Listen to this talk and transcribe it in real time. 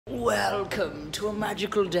welcome to a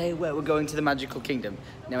magical day where we're going to the magical kingdom.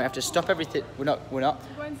 Now we have to stop everything. We're not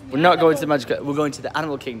going to the magical, we're going to the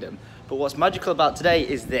animal kingdom. But what's magical about today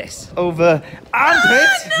is this. Over armpit.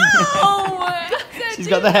 No! She's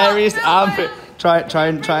got the hairiest armpit. Try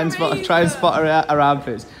and spot her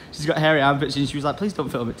armpits. She's got hairy armpits and she was like, please don't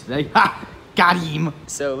film it today. Ha! Got him.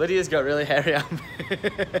 So Lydia's got really hairy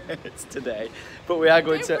armpits today, but we are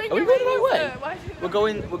going to. Are we going the right way?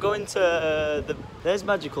 We're going to the. There's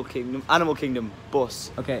Magical Kingdom, Animal Kingdom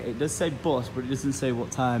bus. Okay, it does say bus, but it doesn't say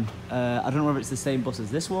what time. I don't know whether it's the same bus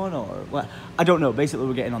as this one or what. I don't know. Basically,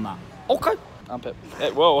 we're getting on that. Okay. Armpit.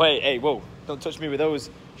 Hey, whoa, hey, whoa! Don't touch me with those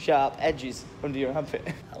sharp edges under your armpit.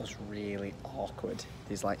 That was really awkward.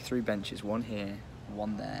 There's like 3 benches, one here,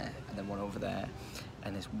 one there, and then one over there.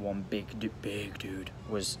 And this one big dude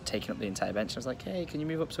was taking up the entire bench. I was like, hey, can you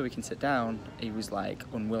move up so we can sit down? He was like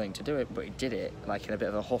unwilling to do it, but he did it like in a bit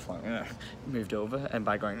of a huff, like, moved over, and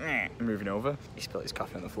by going, moving over, he spilled his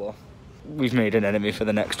coffee on the floor. We've made an enemy for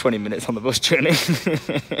the next 20 minutes on the bus journey.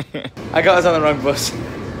 I got us on the wrong bus.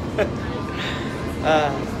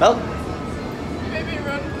 Well. You made me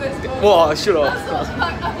run for this bus. What? Shut up.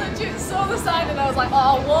 I legit saw the sign and I was like, oh,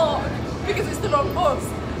 I'll walk, because it's the wrong bus.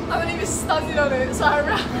 And then he was standing on it, so I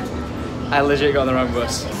ran. I legit got on the wrong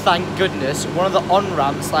bus. Thank goodness, one of the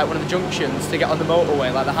on-ramps, like one of the junctions to get on the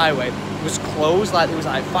motorway, like the highway, was closed. Like there was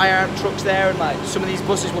like fire trucks there, and like some of these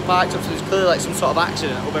buses were parked up, so there's clearly like some sort of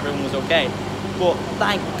accident. I hope everyone was okay. But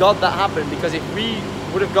thank God that happened, because if we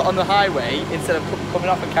would have got on the highway instead of coming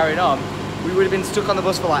off and carrying on, we would have been stuck on the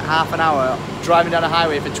bus for like half an hour, driving down a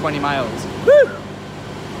highway for 20 miles. Woo!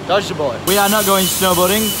 Dodge the bullet. We are not going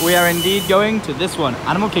snowboarding. We are indeed going to this one,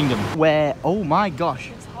 Animal Kingdom. Where, oh my gosh.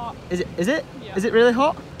 It's hot. Is it? Yeah. Is it really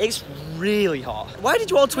hot? It's really hot. Why did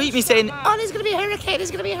you all tweet me saying, oh, there's gonna be a hurricane, there's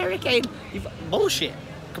gonna be a hurricane? Bullshit.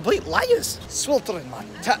 Complete liars. Sweltering, man.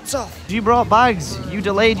 Tats off. You brought bags. You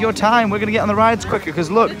delayed your time. We're gonna get on the rides quicker, because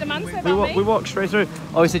look, we walked straight through.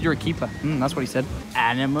 Oh, he said you're a keeper. That's what he said.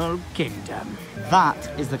 Animal Kingdom. That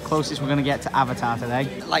is the closest we're gonna get to Avatar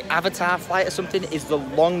today. Like Avatar Flight or something is the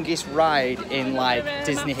longest ride in like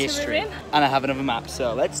Disney history. And I have another map,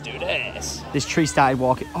 so let's do this. This tree started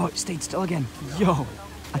walking. Oh, it stayed still again. Yo,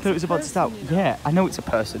 I thought it was about to start. Yeah, I know it's a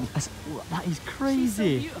person. That is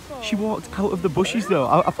crazy. So she walked out of the bushes though.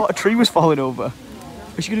 I thought a tree was falling over.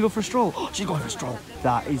 Is she gonna go for a stroll? Oh, she's going for a stroll.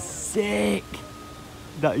 That is sick.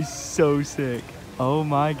 That is so sick. Oh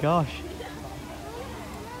my gosh.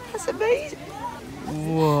 That's amazing.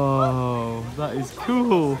 Whoa, that is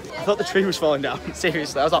cool. I thought the tree was falling down,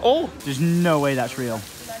 seriously. I was like, oh. There's no way that's real.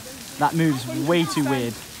 That moves way too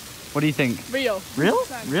weird. What do you think? Real. Real?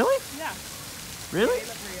 Really? Yeah. Really?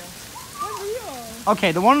 Real.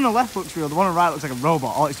 Okay, the one on the left looks real, the one on the right looks like a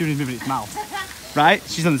robot. All it's doing is moving its mouth. Right?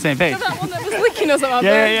 She's on the same page. That one that was licking us at our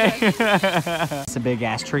birthday. That's a big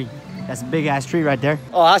ass tree. That's a big ass tree right there.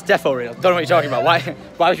 Oh, that's defo real. Don't know what you're talking about. Why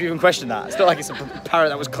would you even question that? It's not like it's a parrot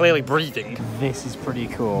that was clearly breathing. This is pretty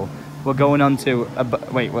cool. We're going on to a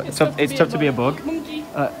wait, what? It's tough to be a bug. Monkey.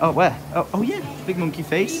 Oh, where? Oh yeah, big monkey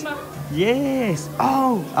face. Yes.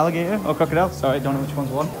 Oh, alligator. Oh, crocodile. Sorry, don't know which one's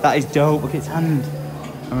one. That is dope. Look at its hand.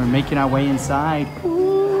 And we're making our way inside.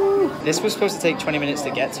 Ooh. This was supposed to take 20 minutes to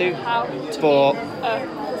get to. How? But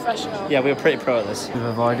professional. yeah, we were pretty pro at this. We've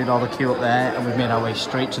avoided all the queue up there and we've made our way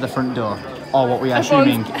straight to the front door. Or what we are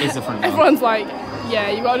assuming is the front door. Everyone's like, yeah,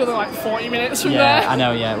 you got another like 40 minutes from there. Yeah, I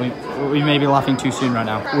know, yeah. We may be laughing too soon right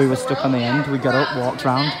now. We were stuck on the end. We got up, walked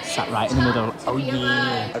around, sat right in the middle. Oh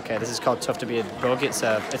yeah. Okay, this is called Tough to Be a Bug. It's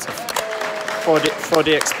a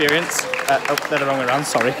 4D experience. Oh, they're the wrong way around,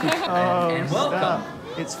 sorry. And welcome.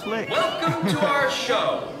 It's Flick. Welcome to our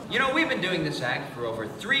show. You know, we've been doing this act for over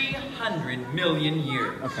 300 million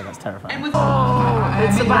years. Okay, that's terrifying. And with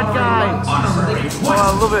it's the bad guy. Oh,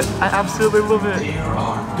 I love it. I absolutely love it. They're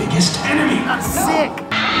our biggest enemy. That's sick.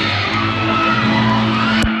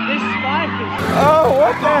 This spike is... Oh,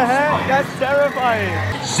 what the heck? That's terrifying.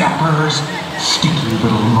 Zappers, sticky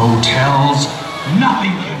little motels.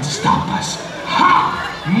 Nothing can stop us. Ha!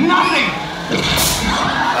 Nothing!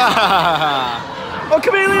 Oh,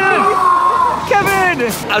 chameleon! Kevin!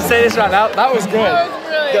 I'll say this right now, that was good. That was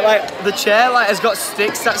brilliant. Like, the chair like has got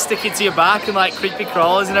sticks that stick into your back and like creepy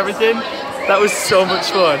crawlers and everything. That was so much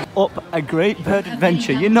fun. Up, a great bird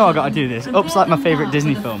adventure. You know I gotta do this. Up's like my favourite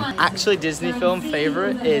Disney film. Actually, Disney film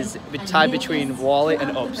favourite is tied between WALL-E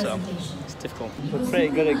and Up, so it's difficult. We're pretty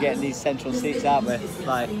good at getting these central seats, aren't we?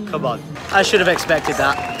 Like, come on. I should have expected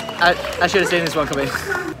that. I should have seen this one coming.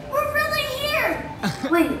 We're really here!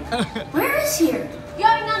 Wait, where is here? You're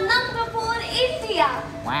not number 4 in India!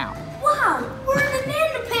 Wow. Wow, we're in the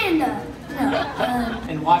Nana Panda!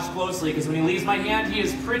 And watch closely, because when he leaves my hand, he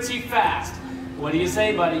is pretty fast. What do you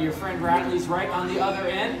say, buddy? Your friend Bradley's right on the other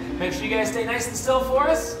end. Make sure you guys stay nice and still for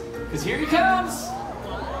us, because here he comes.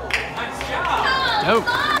 Nice job. Nope.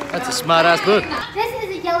 That's a smart-ass book. This is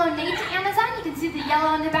a yellow native Amazon. You can see the yellow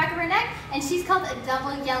on the back of her neck, and she's called a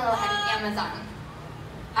double yellow-headed Amazon.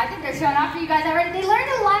 I think they're showing off for you guys already. They learned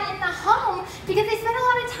a lot in the home because they spend a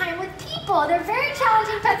lot of time with people. They're very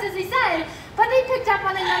challenging pets, as they said, but they picked up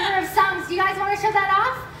on a number of songs. Do you guys want to show that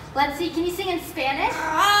off? Let's see. Can you sing in Spanish?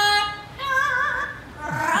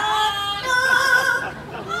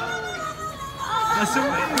 That's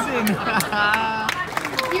amazing.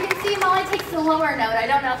 You can see Molly takes the lower note. I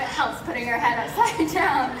don't know if it helps putting her head upside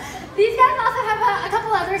down. These guys also have a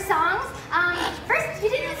couple other songs. First, you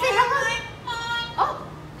didn't say hello. Oh,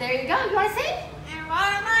 there you go. You want to sing?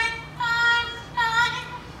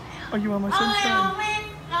 Oh, you are my sunshine.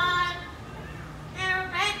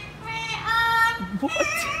 What?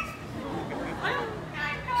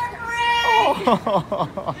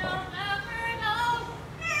 Oh.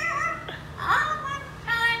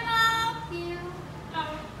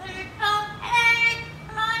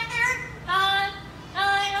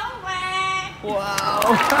 Wow.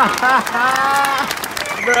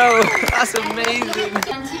 Bro, that's amazing. Do you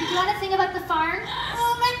want to sing about the farm?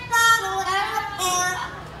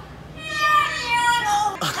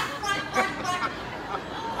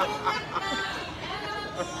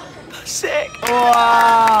 Sick.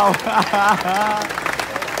 Wow.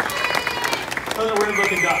 Those are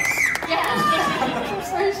weird-looking ducks. Yeah,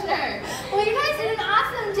 for sure. Well, you guys did an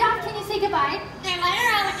awesome job. Can you say goodbye?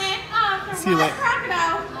 See you later.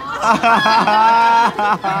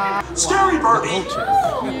 Scary birdie!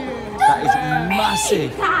 That is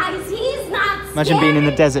massive. Guys, he's not Imagine being in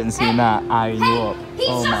the desert and seeing that eyeing you up. He's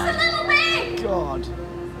Oh just a my little big. god.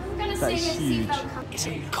 I'm gonna That sing is it, see huge. if it'll come. It's a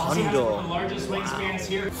The condor. largest wingspans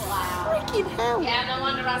here. Freaking hell. Yeah, no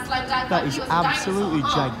wonder I slept down. That is absolutely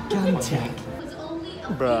gigantic.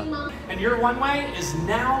 Bruh. And your one-way is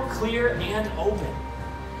now clear and open.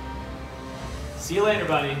 See you later,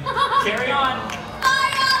 buddy. Carry on.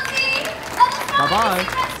 Bye, Ozzy. Bye-bye.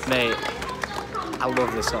 Mate, I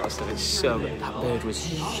love this sort of stuff. It's so good. That bird was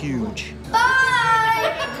huge.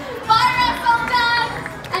 Bye. Bye, Russell Duck.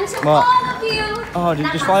 And to What? all of you. Oh, did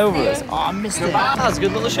it just fly over us? Oh, I missed it. That was a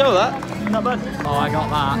good little show, that. Not bad. Oh, I got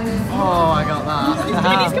that. Oh, I got that. He's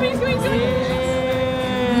coming.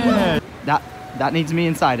 Yeah. That needs me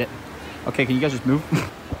inside it. Okay, can you guys just move?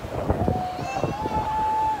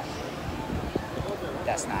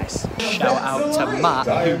 That's nice. Shout out to Matt,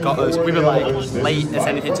 who got us, we were like late as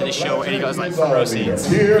anything to the show, and he got us like front row seats.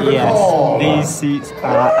 Yes, these seats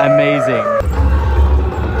are amazing.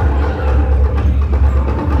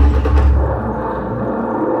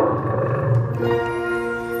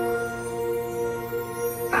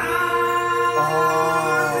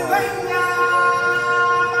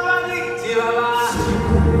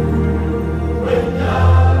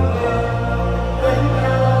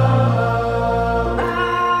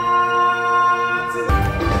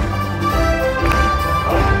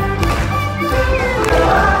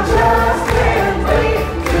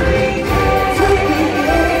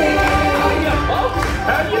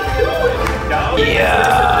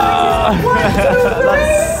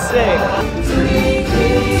 That's sick.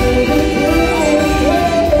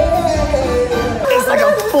 It's like a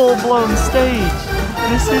full-blown stage.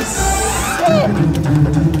 This is sick.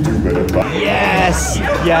 Yes.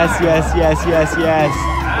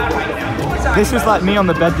 This was like me on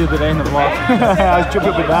the bed the other day in the vlog. I was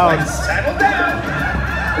jumping up and down.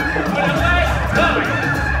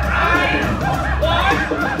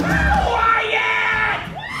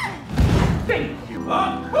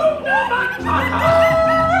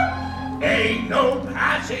 Ain't no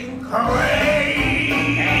passing craze.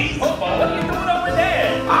 Hey, football, what are you doing over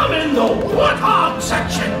there? I'm in the warthog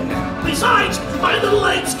section. Besides, my little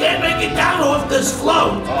legs can't make it down off this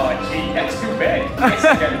float. Oh, gee, that's too bad. Guess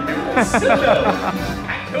you gotta do a solo.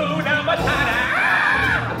 Hakuna Matata.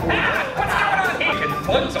 What's going on here? Taking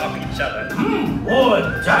buns off each other. Wood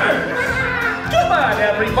dirt. Come on,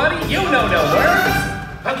 everybody, you know the words.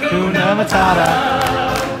 Hakuna Matata.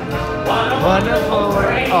 Wonderful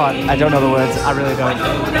world. Oh, I don't know the words. I really don't.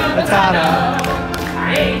 Matata.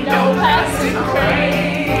 Ain't no passing craze.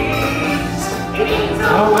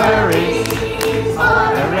 No worries for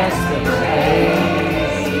the rest of the day.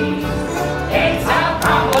 It's a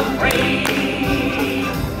problem-free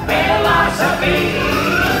philosophy.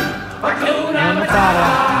 Hakuna Matata.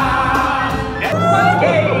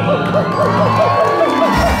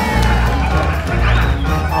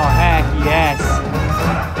 Oh, heck yes.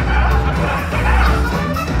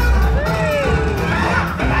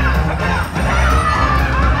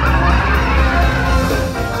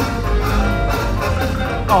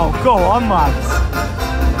 Go on, lads.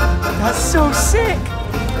 That's so sick.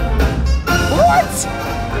 What?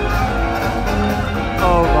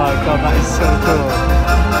 Oh my god, that is so cool.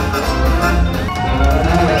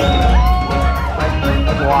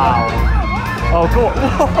 Wow. Oh, go on.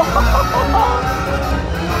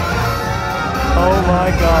 Oh my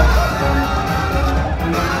god.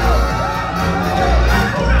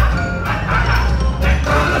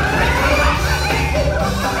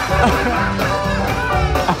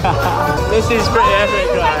 This is pretty epic,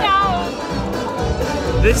 right?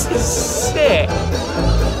 This is sick.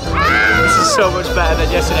 This is so much better than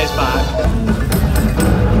yesterday's park.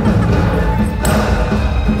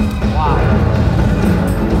 Wow.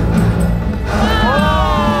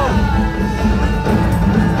 Oh!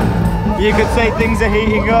 You could say things are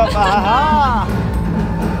heating up. Aha!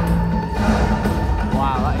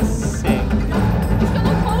 Wow, that is sick. He's got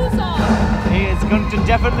the clothes on. He is going to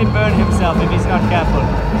definitely burn himself if he's not careful.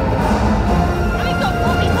 And he's got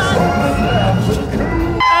puppy pants.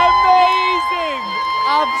 Amazing!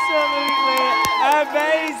 Absolutely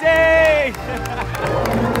amazing!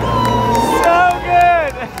 So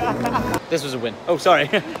good! This was a win. Oh, sorry.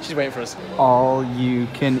 She's waiting for us. All you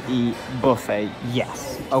can eat buffet.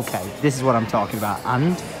 Yes. Okay. This is what I'm talking about.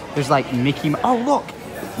 And there's like Mickey. Oh, look!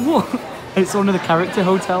 Look! It's one of the character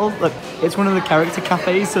hotels. Look, it's one of the character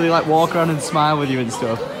cafes. So they like walk around and smile with you and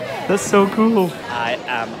stuff. That's so cool. I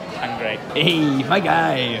am hungry. Hey, my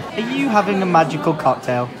guy. Are you having a magical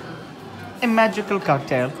cocktail? A magical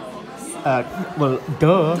cocktail? Well,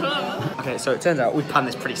 duh. Okay, so it turns out we planned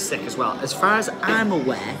this pretty sick as well. As far as I'm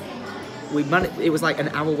aware, it was like an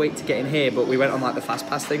hour wait to get in here, but we went on like the fast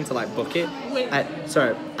pass thing to like book it.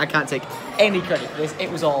 Sorry, I can't take any credit for this. It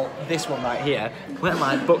was all this one right here. Went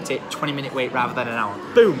online, booked it, 20-minute wait rather than an hour.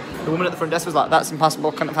 Boom! The woman at the front desk was like, that's impossible,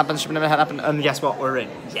 couldn't have happened, should never have happened. And guess what? We're in.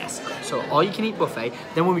 Yes. So all you can eat buffet.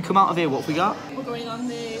 Then when we come out of here, what have we got? We're going on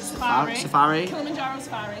the Safari. Kilimanjaro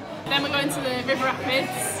Safari. Then we're going to the River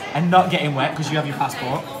Rapids. And not getting wet because you have your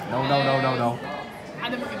passport. No.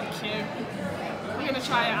 And then we're going to queue. We're going to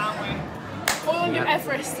try it, aren't we? We're going to do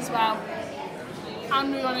Everest as well.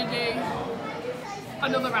 And we want to do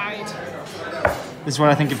another ride. This is what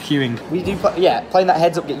I think of queuing. We do, playing that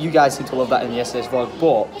heads up. You guys seem to love that in yesterday's vlog,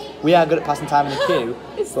 but we are good at passing time in the queue.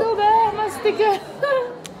 It's still there, my sticker.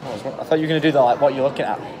 Oh, I thought you were going to do that, like what you're looking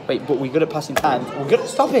at. Wait, but we're good at passing times.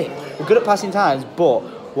 Stop it. We're good at passing times, but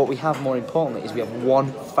what we have more importantly is we have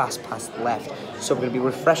one fast pass left. So we're going to be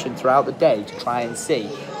refreshing throughout the day to try and see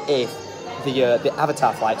if the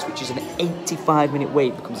Avatar flights, which is an 85-minute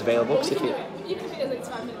wait, becomes available. You can fit it as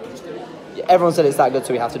 85 minutes, we'll just do it. Everyone said it's that good,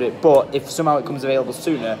 so we have to do it. But if somehow it comes available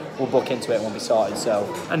sooner, we'll book into it and we'll be sorted. So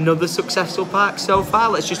another successful park so far.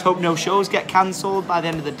 Let's just hope no shows get cancelled by the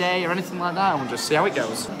end of the day or anything like that, and we'll just see how it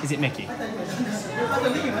goes. Is it Mickey?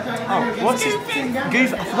 Oh, what's his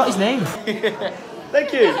Goof? I forgot his name.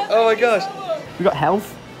 Thank you. Oh my gosh. We got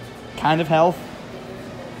health, kind of health,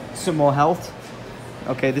 some more health.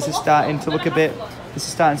 Okay, this is starting to look a bit.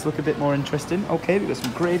 More interesting. Okay, we've got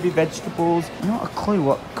some gravy, vegetables. Not a clue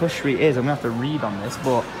what kushri is. I'm gonna have to read on this,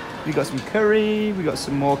 but we got some curry. We got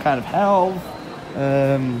some more kind of health.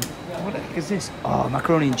 What the heck is this? Oh,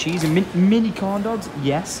 macaroni and cheese and mini corn dogs.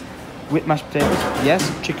 Yes. With mashed potatoes. Yes.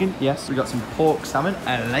 Chicken. Yes. We got some pork salmon.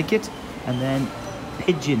 I like it. And then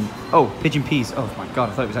pigeon. Oh, pigeon peas. Oh my god,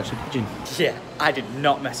 I thought it was actually pigeon. Yeah, I did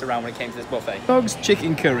not mess around when it came to this buffet. Dogs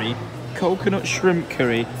chicken curry, coconut shrimp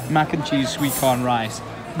curry, mac and cheese sweet corn rice.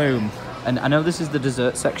 Boom. And I know this is the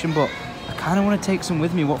dessert section, but I kind of want to take some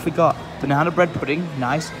with me. What have we got? Banana bread pudding.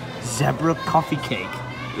 Nice. Zebra coffee cake.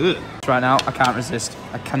 Ugh. Right now, I can't resist.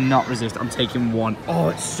 I cannot resist. I'm taking one. Oh,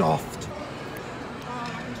 it's soft.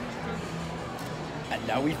 And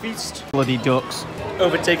now we feast. Bloody ducks.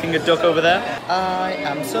 Overtaking a duck over there. I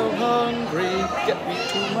am so hungry. Get me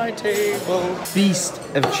to my table. Feast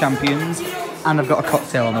of champions. And I've got a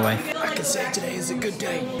cocktail on the way. I can say today is a good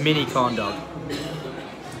day. Mini corn dog.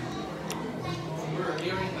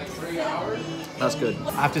 That's good.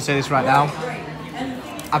 I have to say this right now.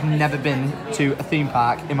 I've never been to a theme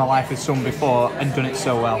park in my life with someone before and done it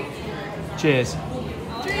so well. Cheers.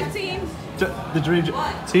 Dream team. The dream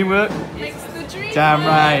teamwork. Makes the dream. Damn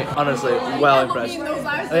right. Honestly, well impressed.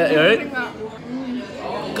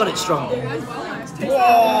 Got it strong.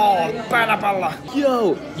 Whoa, bala.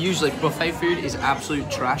 Yo, usually buffet food is absolute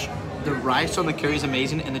trash. The rice on the curry is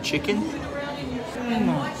amazing, and the chicken.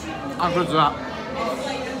 How good is that?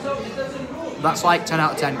 That's like 10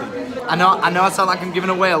 out of 10 good. I know I sound like I'm giving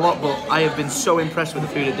away a lot, but I have been so impressed with the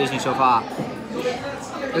food at Disney so far.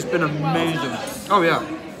 It's been amazing. Oh yeah.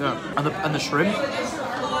 And the shrimp.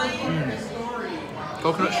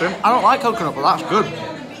 Coconut shrimp. I don't like coconut, but that's good.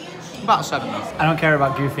 about 7 though. I don't care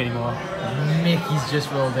about Goofy anymore. Mickey's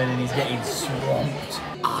just rolled in and he's getting swamped.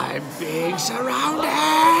 I'm being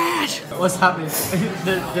surrounded! What's happening?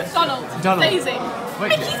 Donald. Daisy. Wait.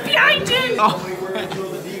 Mickey's behind you! Oh.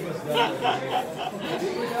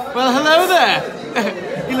 Well, hello there!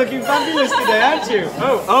 You're looking fabulous today, aren't you?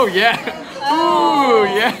 Oh yeah. Ooh,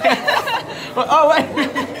 yeah. Oh, wait.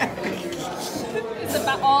 It's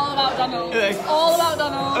all about Donald. It's all about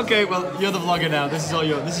Donald. Okay, well, you're the vlogger now. This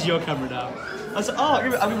is your camera now. I said, oh,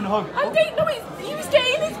 I'm giving a hug. I'm dating, no, he was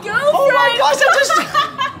dating his girlfriend. Oh my gosh, I just...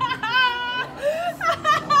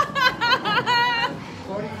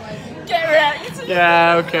 Get wrecked.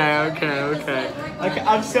 Yeah, okay.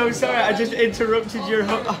 I'm so sorry, I just interrupted your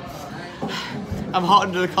hug. Oh. I'm hot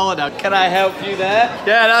under the collar now. Can I help you there?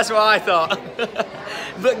 Yeah, that's what I thought.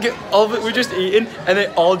 Look, all of it we're just eating, and they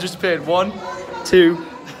all just appeared. 1, 2,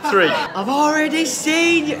 3. I've already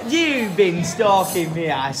seen you. You've been stalking me,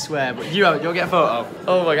 I swear. But you'll get a photo.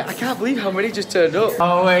 Oh my god, I can't believe how many just turned up.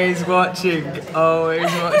 Always watching.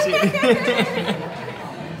 Always watching.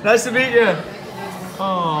 Nice to meet you.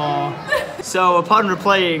 Aww. So upon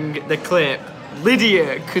replaying the clip,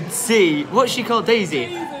 Lydia could see, what's she called,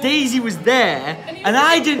 Daisy? Daisy was there, and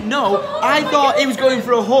I didn't know. I thought he was going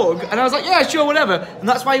for a hug, and I was like, yeah, sure, whatever. And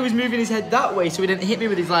that's why he was moving his head that way, so he didn't hit me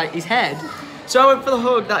with his head. So I went for the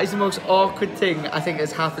hug. That is the most awkward thing I think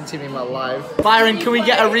has happened to me in my life. Byron, can we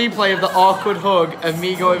get a replay of the awkward hug of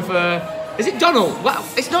me going for... Is it Donald? Wow,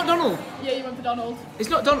 it's not Donald. Yeah, you went for Donald. It's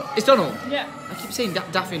not Donald. It's Donald. Yeah. I keep saying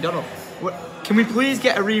Daffy and Donald. Can we please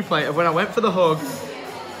get a replay of when I went for the hug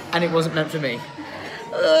and it wasn't meant for me?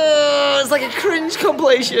 It's like a cringe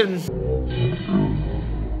compilation.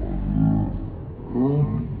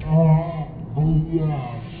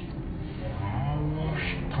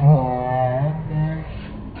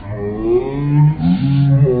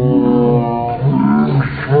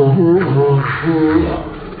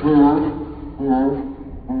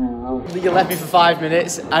 You left me for 5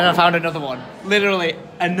 minutes and I found another one. Literally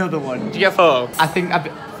another one. Did you get a photo? I think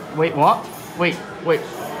wait, what? Wait,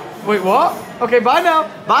 what? Okay, bye now.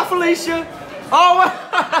 Bye, Felicia. Oh,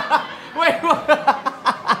 wait, what?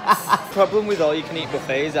 Problem with all-you-can-eat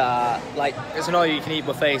buffets are, like, it's an all-you-can-eat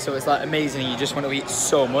buffet, so it's, like, amazing. You just want to eat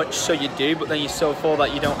so much, so you do, but then you're so full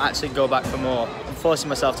that you don't actually go back for more. I'm forcing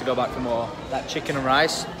myself to go back for more. That chicken and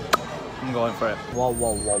rice, I'm going for it.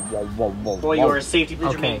 Whoa. For your safety,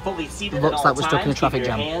 please remain fully seated at all times. Looks like we're stuck in a traffic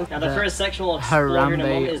jam. Now, the first sexual explorer in a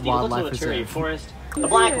moment is the Wildlife Forest. The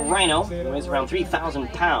black rhino weighs around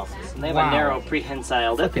 3,000 pounds, and they have a narrow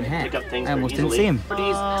prehensile lip that can pick up things very easily. Didn't see him.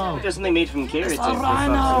 There's something made from keratin for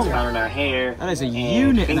substances found in our hair. That is a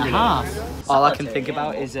unit and a half. All I can think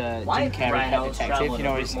about is Jim Carrey, Pet Detective. You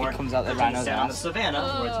know, it comes out the rhino's down the ass.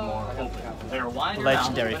 savannah where it's more open. They're wide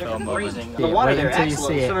Legendary film. The water, they're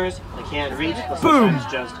excellent swimmers. They can't reach, but sometimes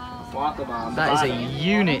just walk along. That is a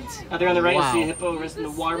unit. Now there on the right, you see a hippo rest in the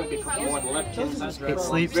water, might be a couple more on the left. It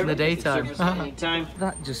sleeps in the daytime.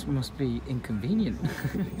 That just must be inconvenient.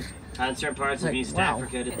 In certain parts of East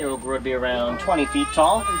Africa, they will grow to be around 20 feet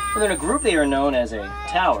tall. When they're in a group, they are known as a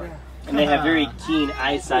tower. And they have very keen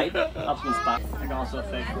eyesight up in spots. They can also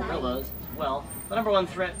affect gorillas as well. The #1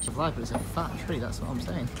 threat. Of life, but it's a fat tree, that's what I'm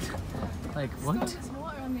saying. Like, what?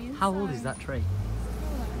 How old is that tree?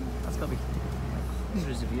 That's got to be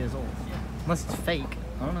hundreds of years old. Unless it's fake.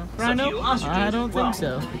 I don't know. Rhino? I don't think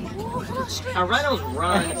so. Now, rhinos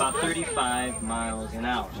run about 35 miles an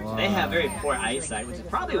hour. Wow. They have very poor eyesight, which is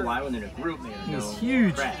probably why when they're in a group, they're It's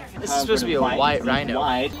huge. This is supposed to be a white rhino.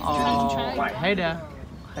 Oh, hey there.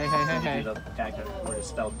 Hey. The fact that the word is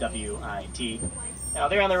spelled W-I-T. Now,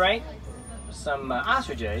 there on the right, some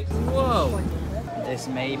ostrich eggs. Whoa. This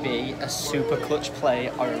may be a super clutch play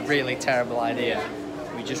or a really terrible idea.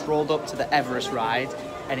 We just rolled up to the Everest ride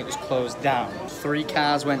and it was closed down. 3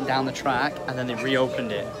 cars went down the track and then they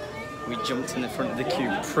reopened it. We jumped in the front of the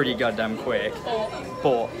queue pretty goddamn quick.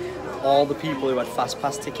 But all the people who had fast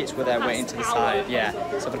pass tickets were there waiting to the side. Yeah,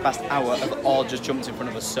 so for the past hour have all just jumped in front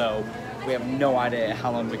of us, so we have no idea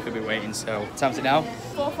how long we could be waiting. So, time's it now?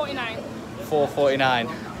 4:49. 4:49.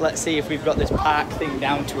 Let's see if we've got this park thing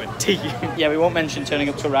down to a T. Yeah, we won't mention turning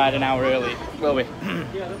up to a ride an hour early, will we?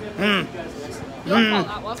 Your fault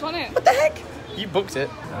that was, wasn't it? What the heck? You booked it.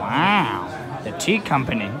 Wow. The tea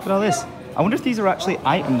company. Look at all this. I wonder if these are actually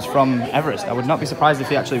items from Everest. I would not be surprised if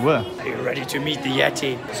they actually were. Are you ready to meet the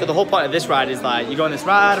Yeti? So the whole point of this ride is like, you go on this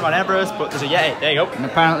ride around Everest, but there's a Yeti. There you go. And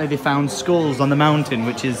apparently they found skulls on the mountain,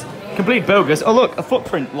 which is complete bogus. Oh look, a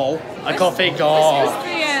footprint, lol. I call fake dog.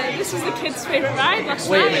 This was the kids' favourite ride last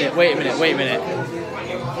night. Wait a minute.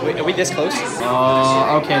 Wait, are we this close?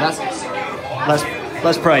 Oh, okay,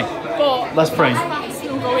 let's pray. But let's pray.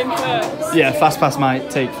 Still going hurts. Yeah, fast pass might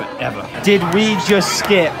take forever. Did we just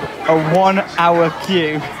skip a 1 hour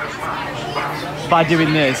queue by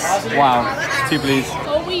doing this? Wow. 2 please.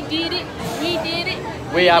 Oh, we did it. We did it.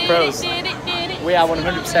 We are pros. Did it. We are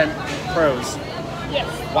 100% pros. Yes.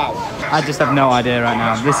 Wow. I just have no idea right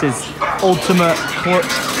now. This is ultimate clutch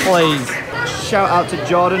plays. Shout out to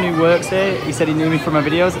Jordan who works here. He said he knew me from my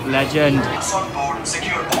videos. Legend.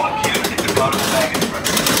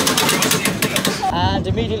 And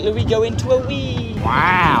immediately we go into a wee.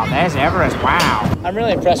 Wow, there's Everest. Wow. I'm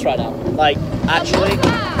really impressed right now. Like, actually,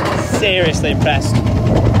 seriously impressed.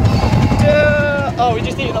 Oh, we're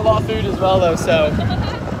just eating a lot of food as well though, so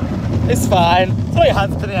it's fine. Throw your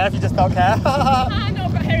hands up in the air if you just don't care. I know,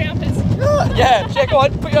 I've got hairy armpits. Yeah, go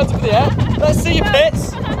on, put your hands up in the air. Let's see your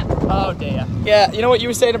pits. Oh dear. Yeah, you know what you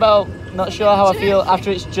were saying about not sure how I feel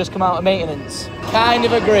after it's just come out of maintenance? Kind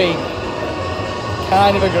of agree.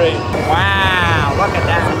 Kind of agree. Wow, look at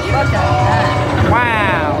that. Look at that.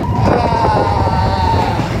 Wow.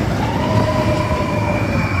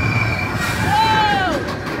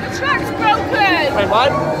 The track's broken. Wait,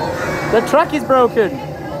 what? The track is broken.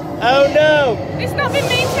 Oh no. It's not been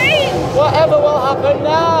maintained. Whatever will happen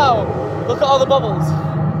now? Look at all the bubbles.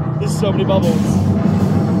 There's so many bubbles.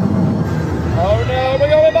 Oh no, we're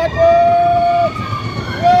going backwards!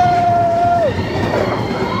 Whoa!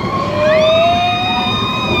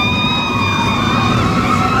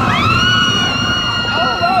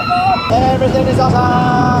 Everything is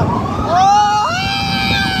awesome! Oh!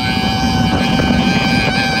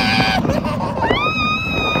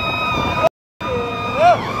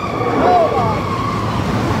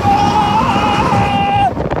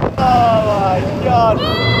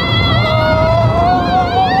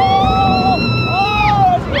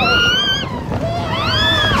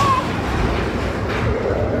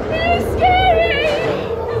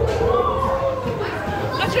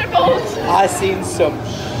 I've seen some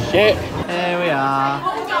shit. Here we are.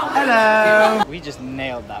 Hello. We just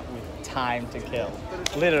nailed that with time to kill.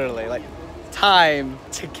 Literally, like, time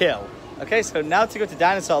to kill. Okay, so now to go to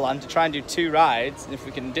Dinosaur Land to try and do 2 rides. And if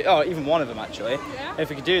we can do, oh, even one of them actually. Yeah. If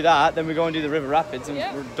we can do that, then we go and do the River Rapids and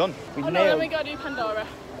we're done. We nailed. No, then we gotta do Pandora.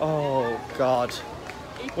 Oh, God.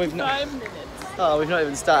 85 minutes. Oh, we've not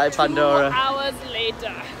even started Pandora. 2 hours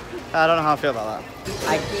later. I don't know how I feel about that.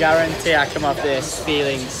 I guarantee I come off this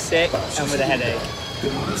feeling sick and with a headache.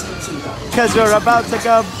 Because we're about to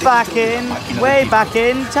go back in, way back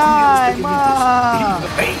in time. Ah.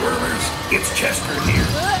 Hey, Wormers, it's Chester here.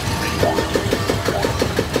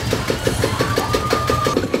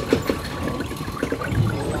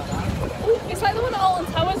 It's like the one at Alton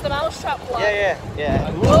Towers, the mousetrap one. Yeah.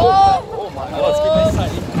 Oh my God, let's keep this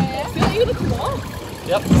tight. I feel like you're gonna come off.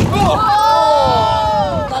 Yep.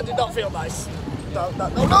 Oh! That did not feel nice. No.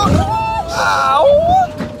 Ow!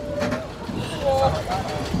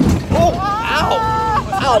 Oh, ow!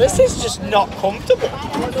 Ow, this is just not comfortable.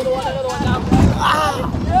 Another one down.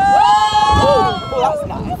 Oh, that's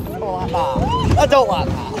nice. I don't like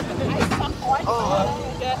that.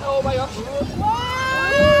 Oh my gosh.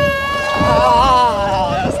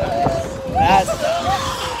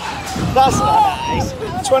 That's not nice.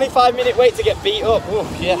 25-minute wait to get beat up. Ooh,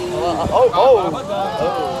 yeah. Oh, that's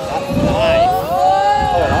nice.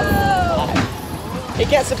 Oh, that's nice. It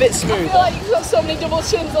gets a bit smooth. I feel like you've got so many double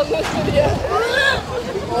chins on this video.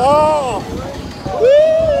 Oh. Woo.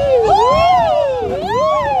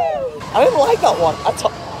 I didn't like that one at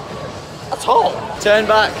all. Turn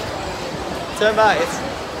back.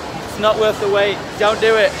 It's not worth the wait. Don't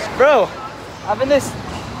do it. Bro, having this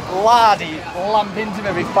laddie lamp into me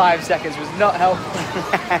every 5 seconds was not helpful.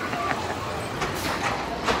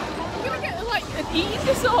 I'm gonna get like an eating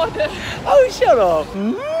disorder. Oh, shut up.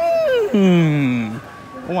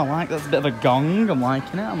 Oh, I like that's a bit of a gong. I'm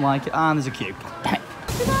liking it. Ah, there's a cube.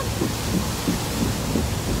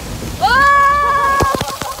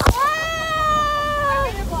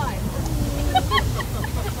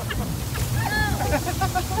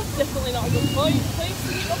 Definitely not a good point. Please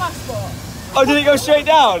keep my passport. Oh, did it go straight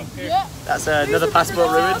down? Yeah. That's another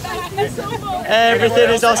passport ruined. So Everything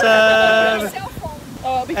is awesome.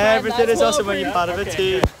 Oh, Everything is awesome when you're part of a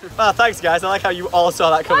team. Wow, thanks guys. I like how you all saw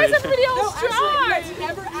that Why coming. is everybody else dry?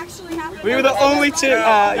 Never actually happened. We were the only two.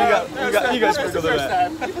 You got sprinkled a bit.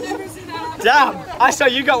 Damn! I saw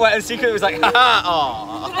you got wet and secretly was like, haha,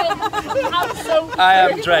 aw. I'm so I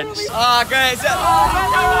am drenched. Ah, great.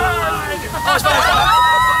 Oh, it's fine.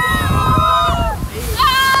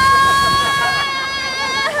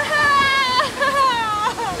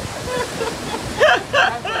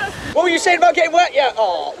 What were you saying about getting wet yet?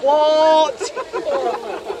 Oh, what?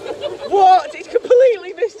 What? It's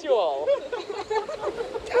completely missed you all.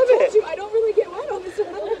 Damn it.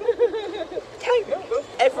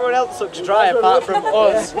 looks dry apart from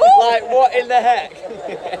us. Like, what in the heck?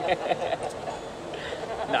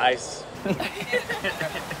 Nice.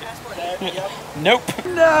 Nope.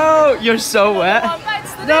 No, you're so wet.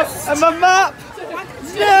 No, I'm a map.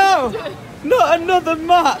 No, not another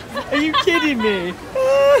map. Are you kidding me?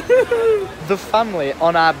 The family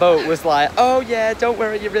on our boat was like, oh yeah, don't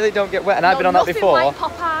worry, you really don't get wet. And I've been on that before. Like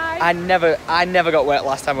Popeye. I never got wet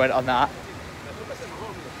last time I went on that.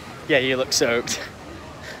 Yeah, you look soaked.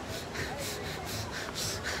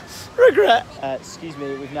 Regret. Excuse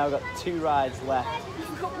me, we've now got 2 rides left.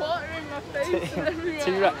 I've got water in my face and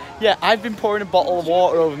everywhere. Yeah, I've been pouring a bottle of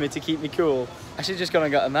water over me to keep me cool. I should have just gone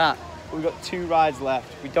and gotten that. We've got 2 rides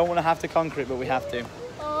left. We don't want to have to conquer it, but we have to.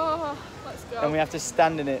 Oh, let's go. And we have to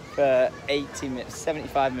stand in it for 80 minutes,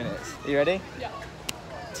 75 minutes. Are you ready? Yeah.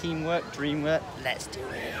 Teamwork, dreamwork, let's do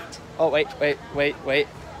it. Oh, wait.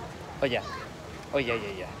 Oh, yeah. Oh,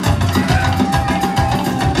 yeah.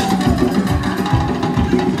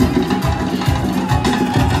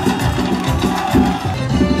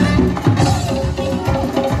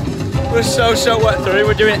 We're so wet through.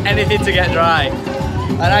 We're doing anything to get dry.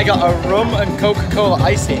 And I got a rum and Coca-Cola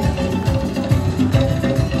icy.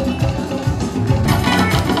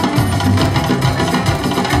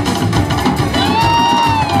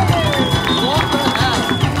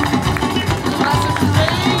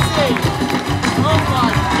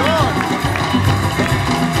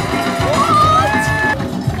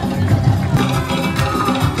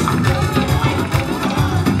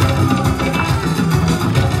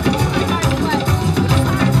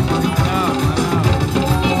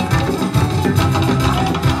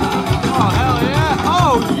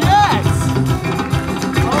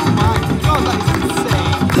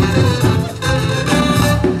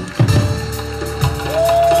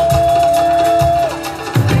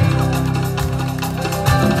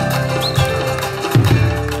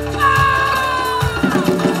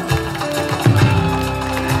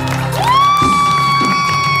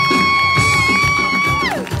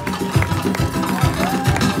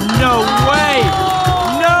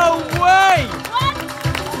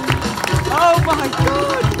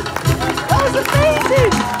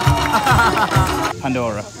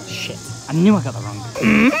 Pandora. Shit. I knew I got that wrong.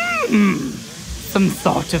 Some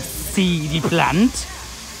sort of seedy plant.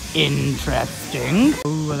 Interesting.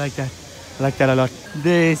 Oh, I like that. I like that a lot.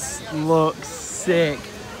 This looks sick.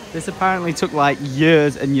 This apparently took like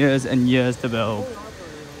years and years and years to build.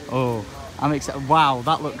 Oh, I'm excited. Wow,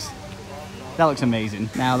 that looks amazing.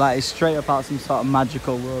 Now that is straight up out some sort of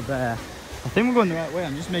magical world there. I think we're going the right way.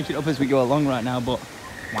 I'm just making it up as we go along right now, but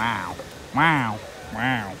wow.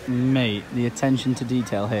 Mate, the attention to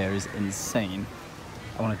detail here is insane.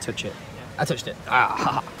 I want to touch it. I touched it.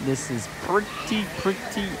 Ah, this is pretty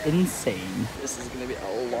insane. This is going to be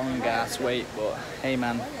a long ass wait, but hey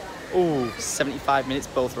man. Oh, 75 minutes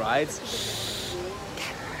both rides.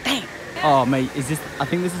 Dang. Oh mate, I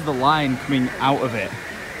think this is the line coming out of it.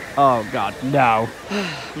 Oh god, no.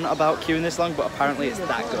 I'm not about queuing this long, but apparently it's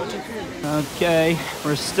that good. Okay,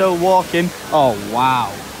 we're still walking. Oh wow.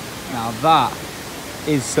 Now that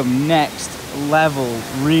is some next level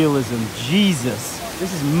realism. Jesus,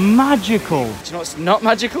 this is magical. Do you know what's not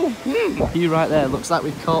magical? You right there, looks like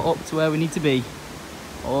we've caught up to where we need to be.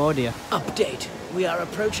 Oh dear. Update, we are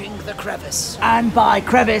approaching the crevice. And by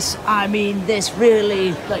crevice, I mean this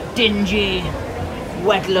really, like, dingy,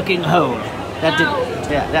 wet-looking hole.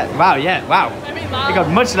 Wow. It got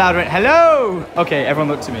much louder. Hello! Okay, everyone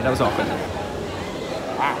looked at me, that was awkward.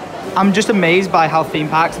 I'm just amazed by how theme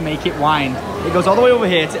parks make it wind. It goes all the way over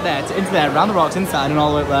here to there, to into there, around the rocks, inside, and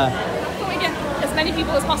all the way up there. Can we get as many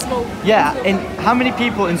people as possible? Yeah, and how many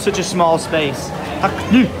people in such a small space? I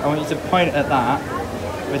want you to point at that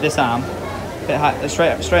with this arm. Bit high,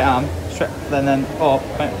 straight arm, then up,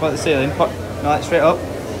 point at the ceiling, straight up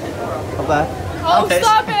there. Oh, armpits.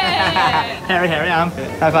 stop it! hairy armpit.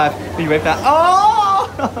 High five. Will you wave that? Oh!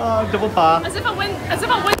 Double par. As if I win. High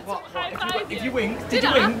five. If you wink, Did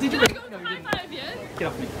I go high five you? Get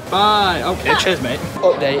off me. Bye. Okay, cheers, mate.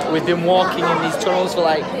 Update. We've been walking in these tunnels for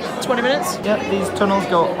like 20 minutes. Yep, these tunnels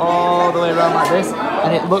go all the way around like this,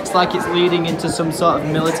 and it looks like it's leading into some sort of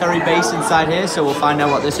military base inside here. So we'll find out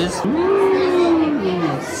what this is.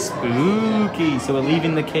 Ooh, spooky. So we're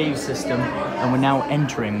leaving the cave system, and we're now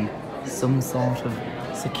entering some sort of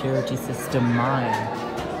security system mine.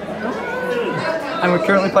 And we're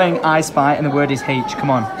currently playing I Spy, and the word is H. Come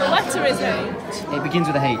on. The letter is H. It begins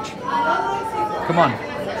with a H. Come on.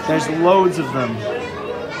 There's loads of them.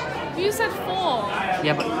 You said 4.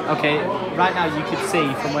 Yeah, but okay. Right now you could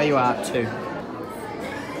see from where you are 2.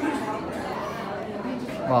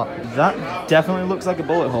 Well, that definitely looks like a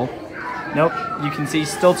bullet hole. Nope, you can see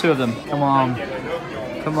still 2 of them. Come on.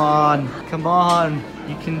 Come on. Come on.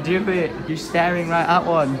 You can do it. You're staring right at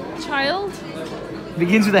one. Child?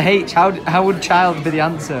 Begins with a H. How would child be the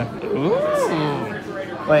answer? Ooh.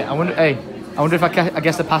 Wait, I wonder if I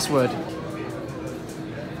guess the password.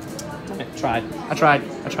 I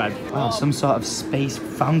tried. Oh, some sort of space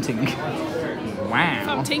fountain. Wow.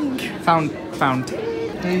 Fountain. Fountain.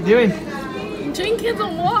 What are you doing? Drinking the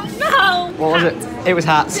water now. What was it? It was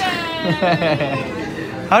hats. Yeah.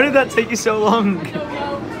 How did that take you so long?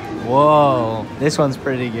 Whoa, this one's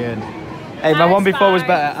pretty good. Hey, my one before was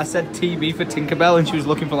better. I said TB for Tinkerbell and she was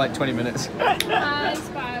looking for like 20 minutes. I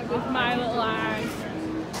inspired with my little eye.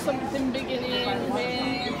 Something beginning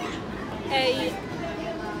with a...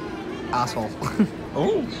 Asshole.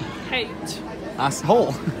 Oh. H.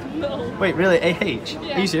 Asshole? No. Wait, really? AH?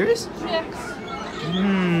 Yeah. Are you serious? Yes.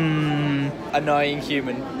 Annoying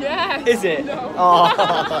human. Yes. Is it? No. Oh,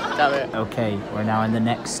 damn it. Okay, we're now in the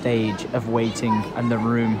next stage of waiting and the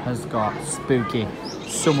room has got spooky.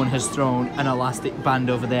 Someone has thrown an elastic band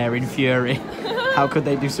over there in fury. How could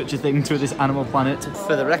they do such a thing to this animal planet?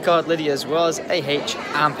 For the record, Lydia's was AH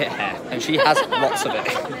armpit hair, and she has lots of it.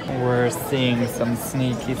 We're seeing some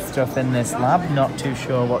sneaky stuff in this lab, not too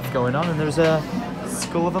sure what's going on, and there's a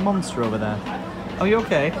skull of a monster over there. Are you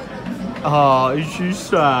okay? Oh, she's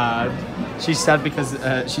sad. She's sad because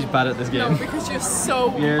she's bad at this game. No, because you're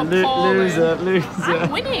so loser.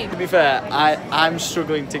 I'm winning. To be fair, I'm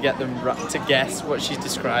struggling to get them to guess what she's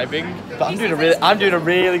describing, but I'm doing a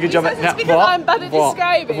really good job at It's because I'm bad at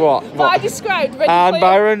describing. What? But I described Ready And Player.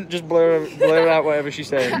 Byron, just blur out whatever she's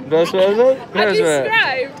saying. I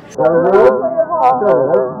described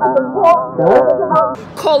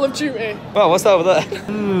Call of Duty. Oh, what's that over there?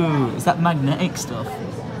 Ooh, is that magnetic stuff?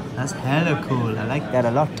 That's hella cool. I like that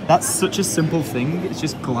a lot. That's such a simple thing. It's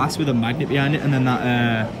just glass with a magnet behind it, and then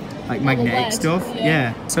that like magnetic stuff.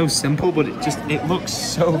 Yeah, so simple, but it looks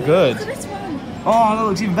so good. Look at this one. Oh, that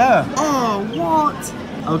looks even better. Oh, what?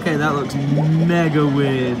 Okay, that looks mega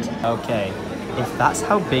weird. Okay, if that's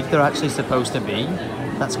how big they're actually supposed to be,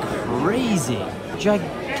 that's crazy.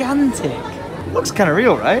 Gigantic. Looks kind of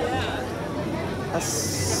real, right?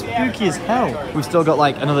 That's spooky as hell. We've still got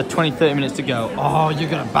like another 20-30 minutes to go. Oh, you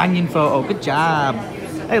got a banging photo. Good job.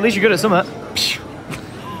 Hey, at least you're good at something.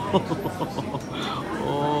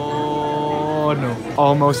 Oh no.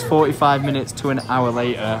 Almost 45 minutes to an hour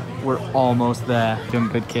later. We're almost there. Doing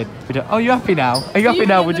good, kid. Oh, you happy now? Are you happy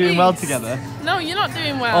now? We're doing well together. No, you're not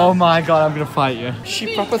doing well. Oh my god, I'm gonna fight you.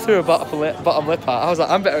 She proper threw a bottom lip out. I was like,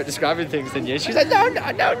 I'm better at describing things than you. She's like, no.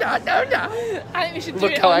 I think we should do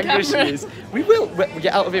Look it how on angry camera. she is. We will. We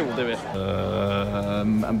get out of here, we'll do it.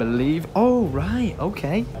 I believe. Oh, right.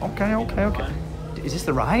 Okay. Is this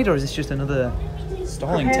the ride or is this just another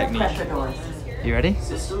stalling technique? You ready?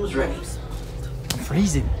 Systems ready. I'm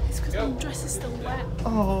freezing. It's because my dress is still wet.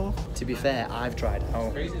 Oh. To be fair, I've tried.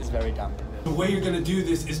 Oh, it's very damp. The way you're going to do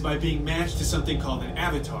this is by being matched to something called an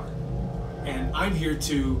avatar. And I'm here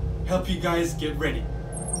to help you guys get ready.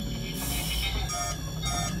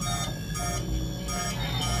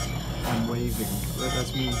 I'm waving.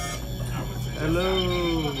 That's me.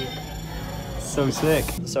 Hello. So sick.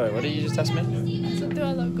 Sorry, what did you just ask me? So do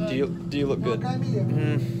I look good? Do you look good?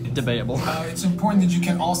 Debatable. It's important that you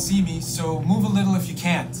can all see me, so move a little if you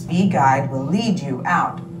can't. HYDE will lead you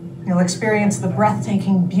out. You'll experience the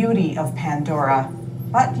breathtaking beauty of Pandora,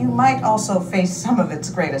 but you might also face some of its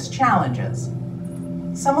greatest challenges.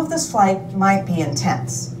 Some of this flight might be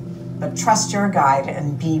intense, but trust your guide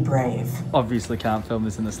and be brave. Obviously can't film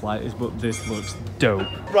this in the slightest, but this looks dope.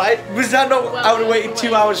 Right? Was that not? I would have waited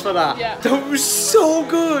 2 hours for that. Yeah. That was so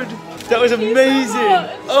good. That was amazing.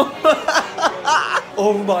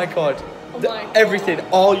 Oh my god. Everything,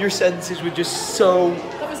 all your senses were just so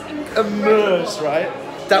immersed, right?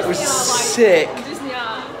 That was sick.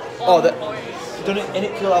 Oh, done it in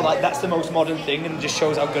it feel like that's the most modern thing and just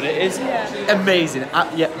shows how good it is. Yeah. Amazing.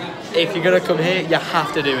 Yeah, if you're gonna come here, you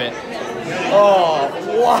have to do it. Oh,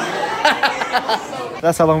 wow.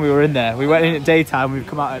 That's how long we were in there. We went in at daytime, we've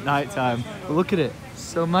come out at nighttime. But look at it,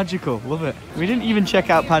 so magical, love it. We didn't even check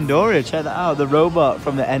out Pandora, check that out, the robot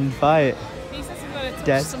from the end fight. He says he's gonna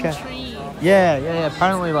touch some trees. Yeah,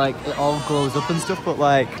 apparently like it all glows up and stuff, but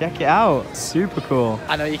like, check it out, super cool.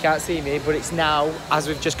 I know you can't see me, but it's now, as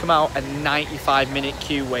we've just come out, a 95-minute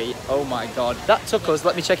queue wait. Oh my god. That took us,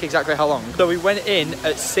 let me check exactly how long. So we went in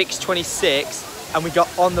at 6:26 and we got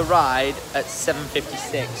on the ride at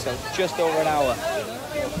 7:56, so just over an hour.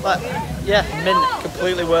 But yeah,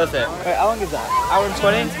 completely worth it. Wait, how long is that? Hour and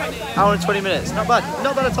 20? Hour and 20 minutes, not bad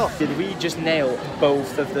at all. Did we just nail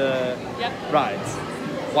both of the rides?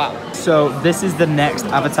 Wow. So this is the next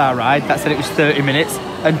Avatar ride. That said it was 30 minutes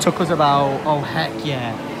and took us about, oh heck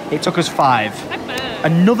yeah. It took us 5.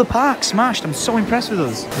 Another park smashed. I'm so impressed with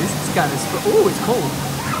us. This is kind of, oh, it's cold.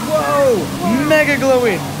 Whoa, mega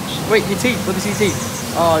glowing. Wait, your teeth, let me see your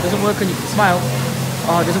teeth. Oh, it doesn't work when you smile.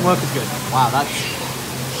 Oh, it doesn't work as good. Wow, that's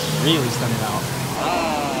really standing out.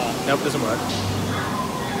 Nope, doesn't work.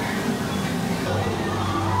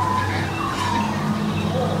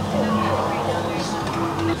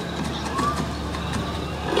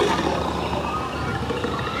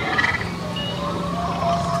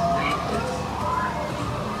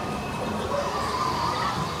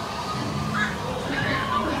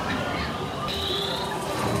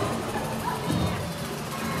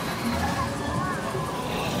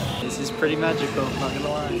 This is pretty magical, not gonna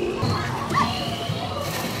lie.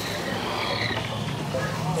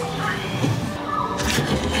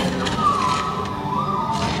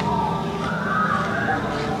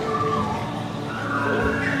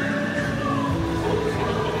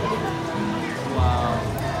 Wow,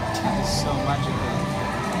 that is so magical.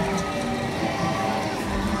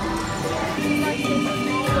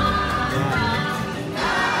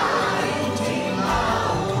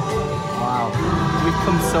 Wow, we've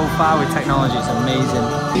come so far with technology, it's amazing.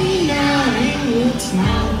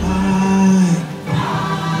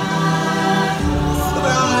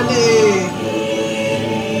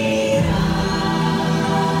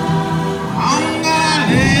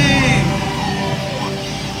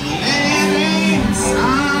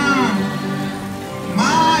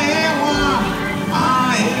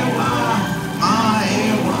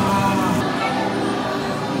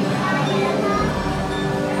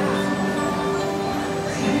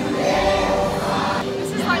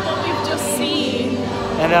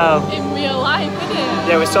 I know. In real life, isn't it?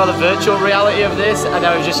 Yeah, we saw the virtual reality of this and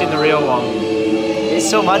now we've just seen the real one. It's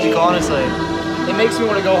so magical, honestly. It makes me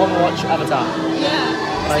want to go home and watch Avatar.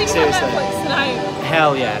 Yeah. Like, seriously. Netflix tonight.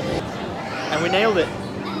 Hell yeah. And we nailed it.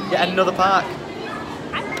 Yet another park.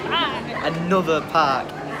 Another park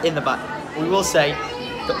in the back. We will say,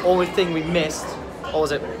 the only thing we missed, what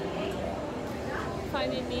was it?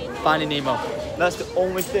 Finding Nemo. Finding Nemo. That's the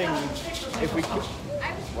only thing, if we could...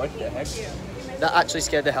 What the heck? That actually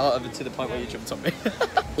scared the hell out of it to the point where you jumped on me.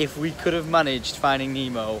 If we could have managed Finding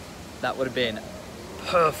Nemo, that would have been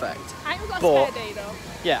perfect. I haven't got a But, spare day though.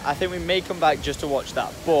 yeah, I think we may come back just to watch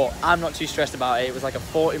that, but I'm not too stressed about it. It was like a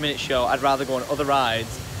 40-minute show. I'd rather go on other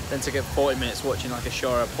rides than to get 40 minutes watching like a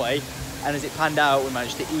show or a play. And as it panned out, we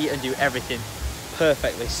managed to eat and do everything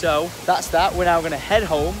perfectly. So that's that. We're now going to head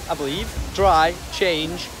home, I believe, dry,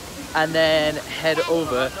 change, and then head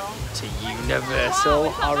over to Universal.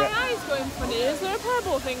 Wow, my eyes going funny. Is there a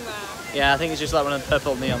purple thing there? Yeah, I think it's just like one of the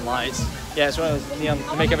purple neon lights. Yeah, it's one of those neon,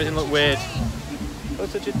 they make everything look weird. Go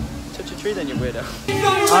touch a tree then, you weirdo.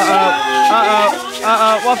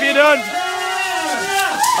 Uh-oh, what have you done?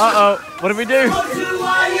 Uh-oh, what did we do?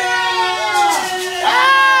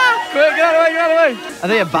 Ah! Quick, get out of the way, Are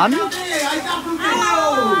they a band?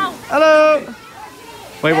 Hello!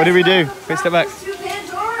 Wait, what did we do? Quick, step back.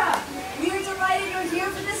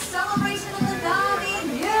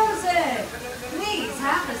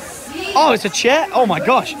 Oh, it's a chair? Oh my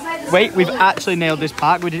gosh. Wait, we've actually nailed this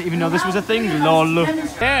park. We didn't even know this was a thing. Lol.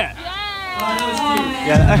 Yeah.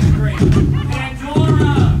 Yeah.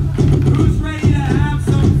 Pandora, who's ready to have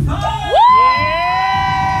some fun? Yeah!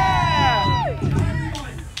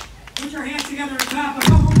 Everyone, put your hands together and clap. You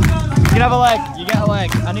can have a leg. You get a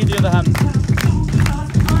leg. I need the other hand.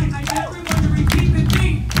 Alright, I need everyone to repeat with me.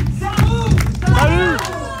 Salud! Salud!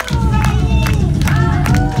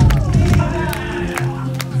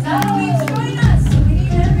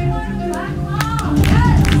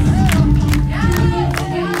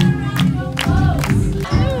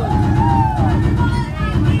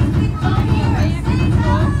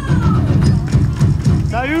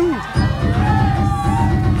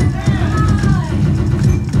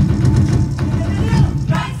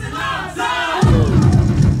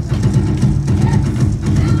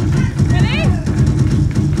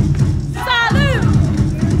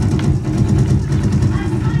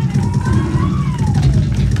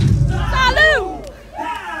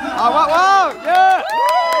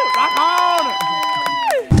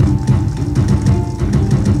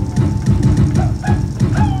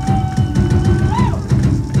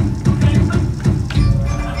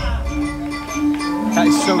 That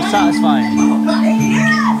is so satisfying.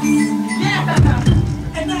 Yes!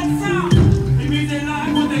 Yeah! And that sound, it means they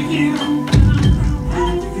like what they hear.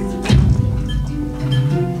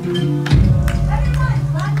 Everyone,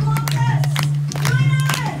 clap along this.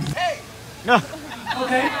 Hey! No.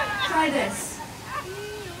 Okay, try this.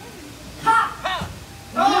 Ha!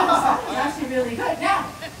 Oh! really good.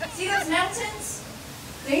 Now, see those mountains?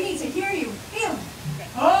 They need to hear you. Feel them.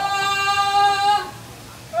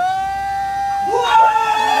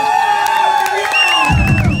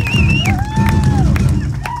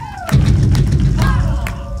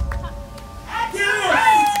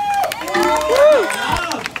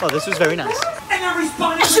 Oh, this was very nice. And they're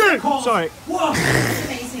responding to the call. Sorry. Whoa.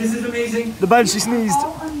 This is amazing. The banshee sneezed.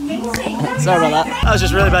 Sorry about that. That was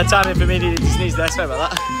just really bad timing for me needing to sneeze there. Sorry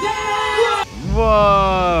about that.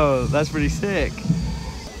 Whoa, that's pretty sick.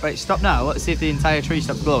 Right, stop now. Let's see if the entire tree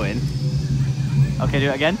stops glowing. Okay, do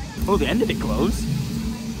it again. Oh, the end of it glows.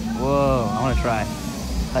 Whoa, I want to try.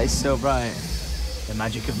 That is so bright. The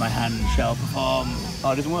magic of my hand shall perform.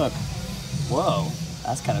 Oh, it doesn't work. Whoa,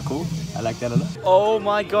 that's kind of cool. I like that a lot. Oh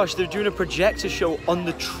my gosh, they're doing a projector show on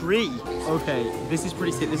the tree. Okay, this is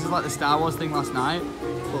pretty sick. This is like the Star Wars thing last night.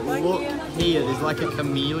 But look here, there's like a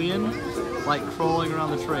chameleon like crawling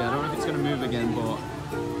around the tree. I don't know if it's going to move again, but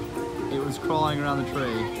it was crawling around the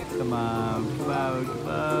tree. Come on, come on, come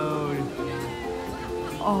on.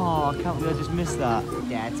 Oh, I can't believe I just missed that.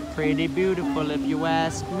 That's pretty beautiful if you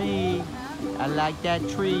ask me. I like that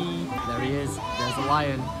tree. There he is. There's a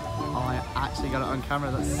lion. Oh, I actually got it on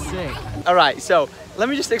camera. That's sick. All right, so let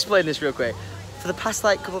me just explain this real quick. For the past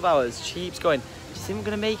like couple of hours, she keeps going, do you think we're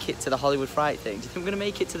going to make it to the Hollywood Fright thing? Do you think we're going to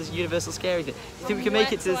make it to the Universal Scary thing? Do you think we can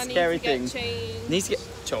make it to the scary thing? Needs to get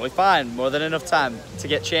totally fine. More than enough time to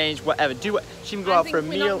get changed, whatever. Do what? She can go out for a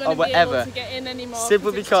meal or whatever.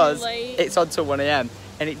 Simply because it's on till 1 AM.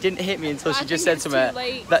 And it didn't hit me until she just said to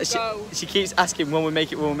me that she keeps asking when we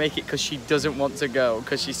make it, because she doesn't want to go,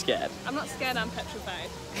 because she's scared. I'm not scared, I'm petrified.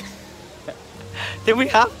 Then we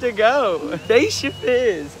have to go. Face your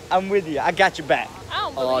fears. I'm with you. I got your back. I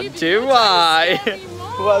don't believe do I?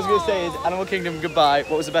 What I was going to say is Animal Kingdom, goodbye.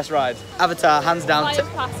 What was the best ride? Avatar, hands down.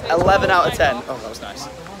 11 out of 10. Oh, that was nice.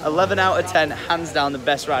 11 out of 10, hands down, the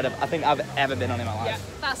best ride I think I've ever been on in my life. Yeah,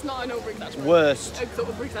 that's not an over-exaggeration. Worst.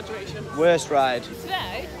 Over-exaggeration. Worst ride.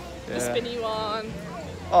 Today, the spinny one.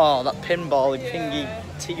 Oh, that pinball, the thingy,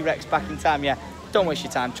 T-Rex back in time, yeah. Don't waste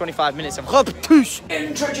your time, 25 minutes of repetouche.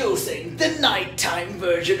 Introducing the nighttime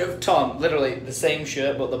version of Tom. Literally the same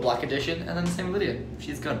shirt, but the black edition, and then the same with Lydia.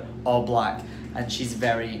 She's got all black, and she's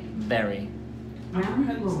very, very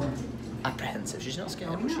apprehensive. She's not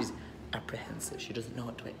scared, but she's apprehensive. She doesn't know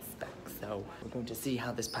what to expect. So we're going to see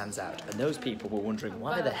how this pans out. And those people were wondering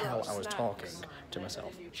why the hell I was talking to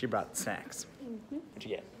myself. She brought snacks. What'd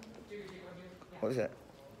you get? What is it?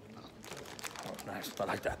 Oh, nice. I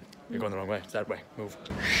like that. You're going the wrong way. It's that way. Move.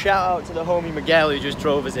 Shout out to the homie Miguel who just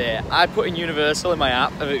drove us here. I put in Universal in my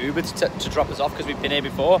app of Uber to drop us off because we've been here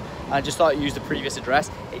before. I just thought it used the previous address.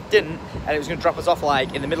 It didn't, and it was going to drop us off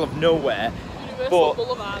like in the middle of nowhere. Universal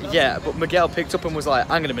Boulevard. Yeah, but Miguel picked up and was like,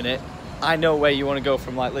 hang on a minute. I know where you want to go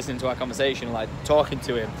from like listening to our conversation and like talking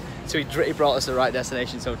to him. So he brought us to the right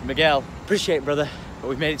destination. So Miguel, appreciate it, brother. But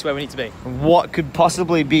we've made it to where we need to be. What could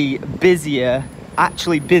possibly be busier,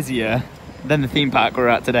 actually busier, than the theme park we're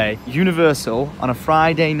at today? Universal on a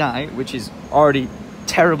Friday night, which is already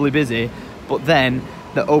terribly busy, but then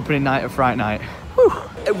the opening night of Fright Night. Whew.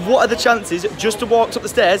 What are the chances just to walk up the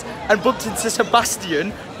stairs and bumped into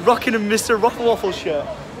Sebastian rocking a Mr. Waffle shirt?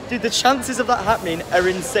 Dude, the chances of that happening are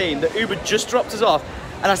insane. The Uber just dropped us off,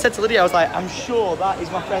 and I said to Lydia, I was like, I'm sure that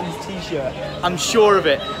is my friend's t-shirt. I'm sure of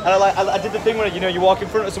it. And I did the thing where, you know, you walk in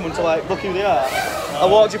front of someone to like look who they are. I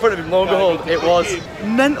walked in front of him, lo and behold, it was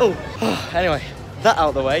mental. Anyway, that out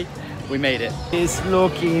of the way, we made it. It's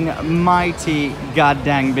looking mighty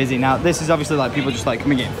goddamn busy. Now, this is obviously like people just like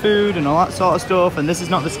coming getting food and all that sort of stuff, and this is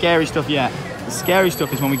not the scary stuff yet. The scary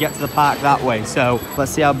stuff is when we get to the park that way. So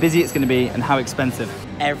let's see how busy it's gonna be and how expensive.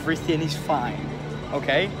 Everything is fine,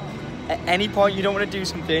 okay? At any point you don't want to do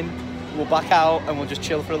something, we'll back out and we'll just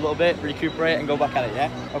chill for a little bit, recuperate and go back at it,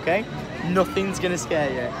 yeah? Okay? Nothing's gonna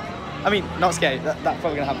scare you. I mean, not scare you, that's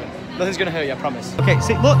probably gonna happen. Nothing's gonna hurt you, I promise. Okay,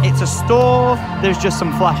 see, look, it's a store, there's just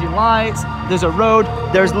some flashing lights, there's a road,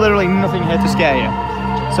 there's literally nothing here to scare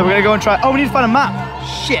you. So we're gonna go and try, oh, we need to find a map.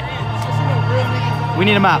 Shit. We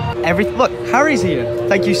need a map. Look, Harry's here.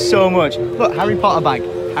 Thank you so much. Look, Harry Potter bag.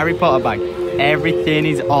 Harry Potter bag. Everything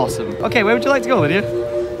is awesome. Okay, where would you like to go, Lydia?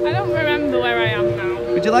 I don't remember where I am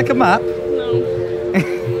now. Would you like a map? No.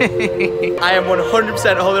 I am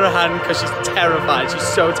 100% holding her hand because she's terrified. She's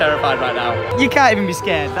so terrified right now. You can't even be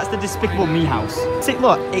scared. That's the Despicable Me house. See,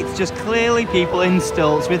 look, it's just clearly people in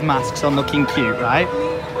stilts with masks on looking cute, right?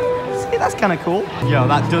 See, that's kind of cool. Yo,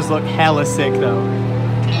 that does look hella sick though.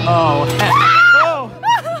 Oh,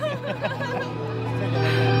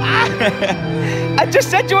 I just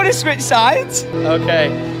said you want to switch sides. Okay,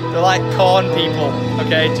 they're like corn people.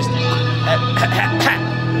 Okay, just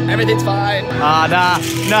Everything's fine. Ah,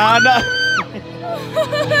 nah.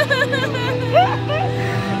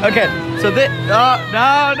 Okay, so this. Oh,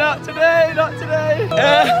 no, not today, not today.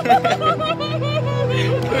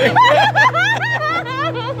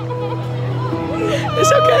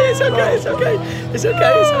 It's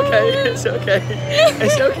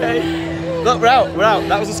okay. Look, we're out.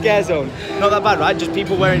 That was a scare zone. Not that bad, right? Just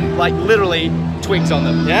people wearing, like, literally twigs on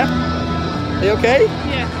them, yeah? Are you okay?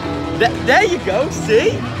 Yeah. There you go,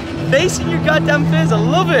 see? Facing your goddamn fears, I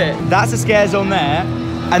love it. That's a scare zone there.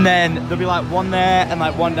 And then there'll be like one there and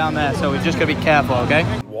like one down there. So we've just got to be careful, okay?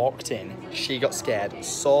 Walked in, she got scared,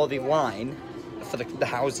 saw the line for the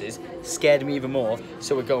houses, scared me even more.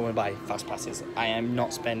 So we're going to buy fast passes. I am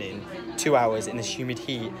not spending 2 hours in this humid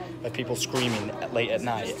heat of people screaming late at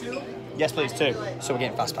night. Yes, please, 2. So we're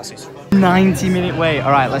getting fast passes. 90-minute wait.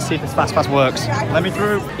 All right, let's see if this fast pass works. Let me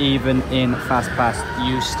through. Even in fast pass,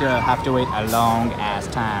 you still have to wait a long ass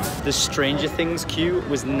time. The Stranger Things queue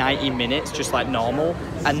was 90 minutes, just like normal.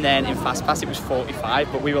 And then in fast pass, it was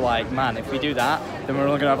 45. But we were like, man, if we do that, then we're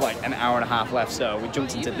only gonna have like an hour and a half left. So we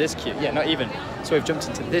jumped into this queue. Yeah, not even. So we've jumped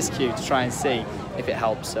into this queue to try and see if it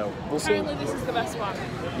helps. So we'll see. Apparently this is the best one.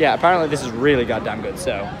 Yeah, apparently this is really goddamn good.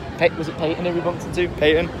 So, was it Peyton who we bumped into?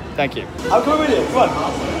 Peyton, thank you. I'll come with you. Come on.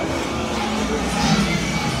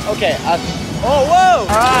 Okay. Oh, whoa!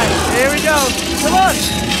 All right, here we go. Come on.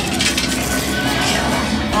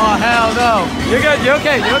 Oh hell no! You're good. You're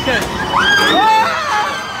okay. You're okay.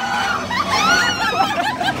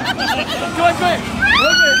 Come on, quick.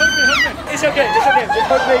 Hug me. It's okay. Just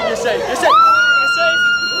hug me. You're safe. You're safe.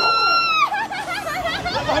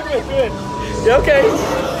 Good. You're okay. You're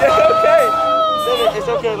okay. It's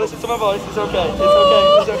okay. Listen to my voice. It's okay.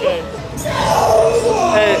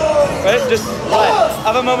 Hey, wait. Just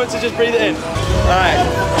have a moment to just breathe it in. All right.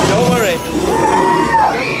 Don't worry.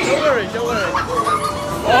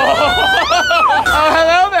 Oh,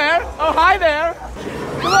 hello there. Oh, hi there.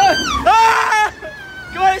 Come on. Ah!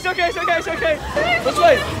 Come on. It's okay.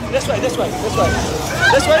 This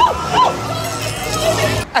way.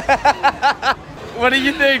 What do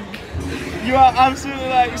you think? You are absolutely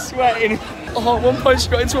like sweating. Oh, at one point she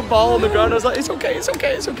got into a ball on the ground. I was like, it's okay.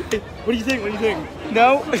 What do you think?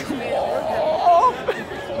 No?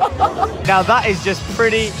 Now that is just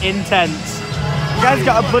pretty intense. You guys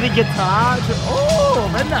got a bloody guitar. Oh,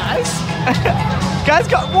 very nice. Guys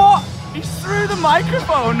got what? He threw the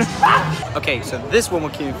microphone. Okay, so this one we're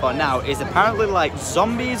queuing for now is apparently like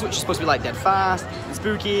zombies, which is supposed to be like dead fast, and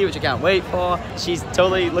spooky, which I can't wait for. She's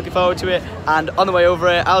totally looking forward to it. And on the way over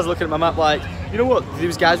it, I was looking at my map like, you know what?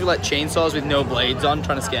 These guys with like chainsaws with no blades on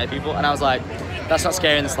trying to scare people. And I was like, that's not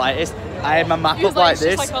scary in the slightest. I had my map up like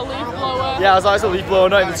this. Just like a leaf blower. Yeah, I was like, it's a leaf blower,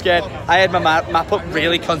 not even scared. I had my map up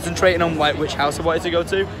really concentrating on like which house I wanted to go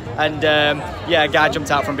to. And yeah, a guy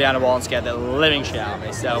jumped out from behind a wall and scared the living shit out of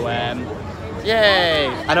me. So yay!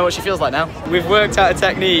 I know what she feels like now. We've worked out a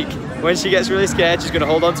technique. When she gets really scared, she's gonna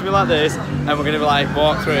hold on to me like this, and we're gonna like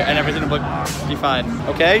walk through it, and everything will be fine.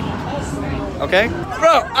 Okay? Okay?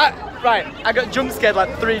 Bro, I got jump scared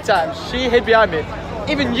like 3 times. She hid behind me.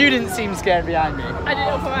 Even you didn't seem scared behind me. I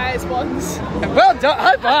didn't open my eyes once. Well done,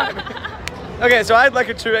 high five. Okay, so I had like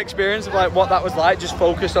a true experience of like what that was like, just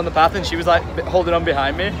focused on the path, and she was like holding on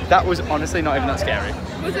behind me. That was honestly not even that scary.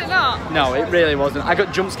 Was it not? No, it really wasn't. I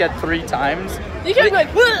got jump scared 3 times. You kept going,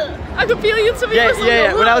 "Whoa!" I could feel you to me.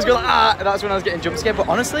 Yeah. When I was going, that's when I was getting jump scared. But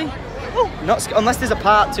honestly, not unless there's a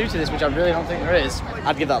part 2 to this, which I really don't think there is.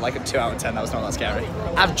 I'd give that like a 2 out of 10. That was not that scary.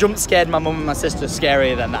 I've jump scared my mum and my sister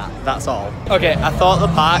scarier than that. That's all. Okay, I thought the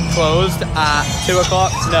park closed at 2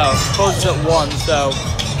 o'clock. No, closed at 1. So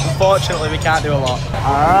unfortunately, we can't do a lot.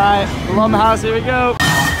 All right, Blumhouse, here we go.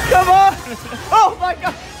 Come on! Oh my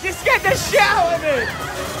God! You scared the shit out of me!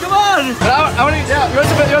 Come on! I want to. Yeah, you want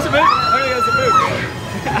some food? I'm gonna get some food.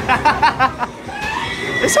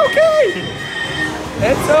 It's okay.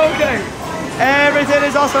 It's okay. Everything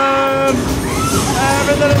is awesome.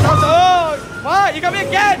 Everything is awesome. Oh, what? You got me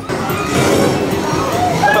again.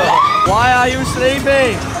 Why are you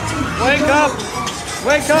sleeping? Wake up.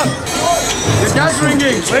 Wake up. Your dad's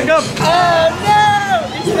ringing. Wake up. Oh no!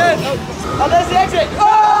 He's dead. Oh, there's the exit.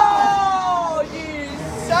 Oh, you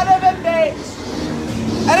son of a bitch.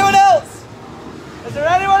 Anyone else? Is there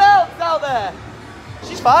anyone else out there?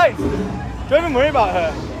 She's fine. Don't even worry about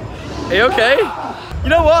her. Are you okay? You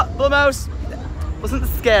know what, Blumhouse? Wasn't the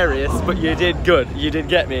scariest, but you did good. You did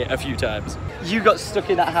get me a few times. You got stuck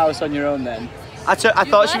in that house on your own then. I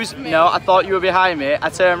thought she was, no, I thought you were behind me. I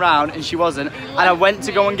turned around and she wasn't. And I went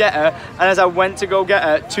to go and get her. And as I went to go get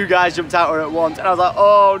her, 2 guys jumped out at her at once. And I was like,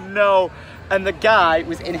 oh no. And the guy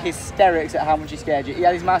was in hysterics at how much he scared you. He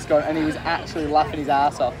had his mask on and he was actually laughing his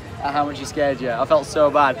ass off at how much he scared you. I felt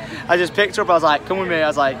so bad. I just picked her up, I was like, come with me. I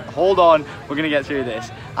was like, hold on, we're gonna get through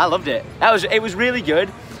this. I loved it. It was really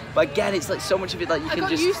good. But again, it's like so much of it like you can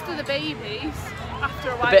just... I got used to the babies after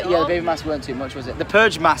a while. Yeah, the baby masks weren't too much, was it? The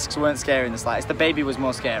purge masks weren't scary in the slightest. The baby was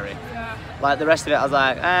more scary. Yeah. Like the rest of it, I was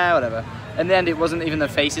like, whatever. In the end, it wasn't even the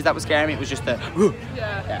faces that were scaring me, it was just the...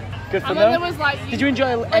 Yeah. Good for and them. then there was like... Did you enjoy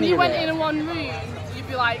any of it? When you went in one room, you'd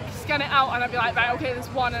be like, scan it out, and I'd be like, right, okay, there's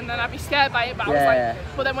one, and then I'd be scared by it, but I was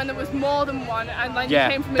like... But then when there was more than one, and then you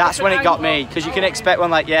came from a that's when it got angle, me, because you can expect one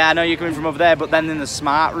like, yeah, I know you're coming from over there, but then in the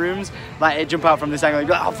smart rooms, like, it jump out from this angle, and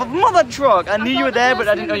you'd be like, oh, for mother truck, I knew you were there, but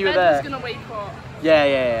I didn't know you were there. Was gonna wake up.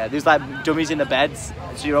 Yeah. There's like dummies in the beds,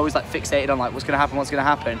 so you're always like fixated on like what's gonna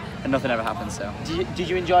happen, and nothing ever happens. So, did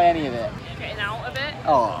you enjoy any of it? Getting out of it.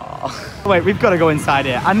 Oh. Wait, we've got to go inside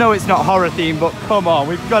here. I know it's not horror themed, but come on,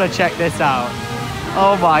 we've got to check this out.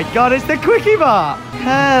 Oh my God, it's the Quickie Bar.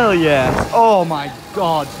 Hell yeah. Oh my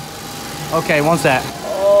God. Okay, one sec.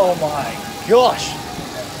 Oh my gosh.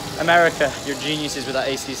 America, you're geniuses with that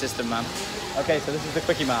AC system, man. Okay, so this is the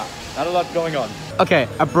Quickie Mart. Not a lot going on. Okay,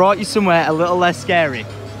 I brought you somewhere a little less scary.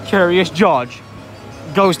 Curious George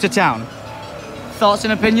goes to town. Thoughts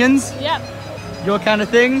and opinions? Yep. Your kind of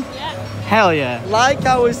thing? Yep. Hell yeah. Like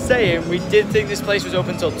I was saying, we did think this place was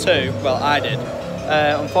open till 2. Well, I did.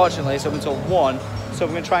 Unfortunately, it's open till 1. So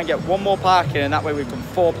we're going to try and get one more park in, and that way we've done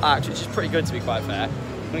 4 parks, which is pretty good to be quite fair.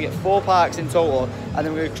 We're going to get 4 parks in total, and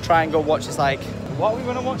then we're going to try and go watch this, like, what are we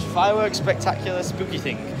going to watch? Fireworks, spectacular, spooky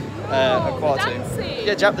thing. A quarter.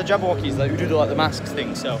 Yeah, the Jabberwockies, like, who do like the masks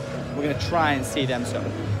thing, so we're going to try and see them soon.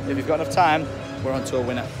 If we've got enough time, we're on to a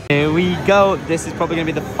winner. Here we go. This is probably going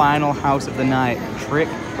to be the final house of the night. Trick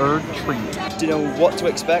or treat. Do you know what to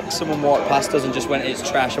expect? Someone walked past us and just went, it's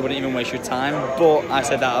trash, I wouldn't even waste your time. But I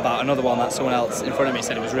said that about another one that someone else in front of me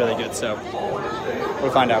said it was really good, so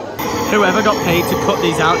we'll find out. Whoever got paid to cut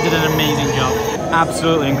these out did an amazing job.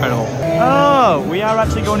 Absolutely incredible. Oh, we are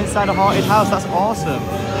actually going inside a haunted house. That's awesome.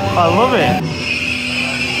 I love it.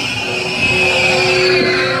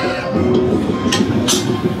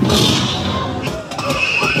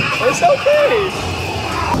 It's okay.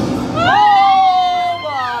 Oh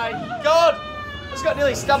my God! I just got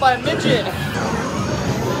nearly stabbed by a midget.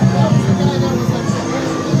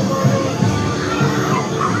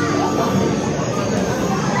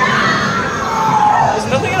 Is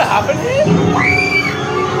nothing gonna happen here?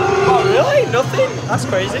 Oh really? Nothing? That's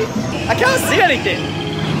crazy. I can't see anything.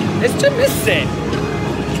 It's too misty.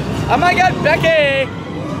 Oh my God, Becky!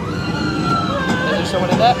 Is there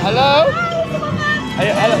someone in there? Hello?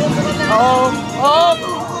 Hello?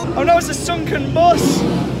 Oh no, it's a sunken bus.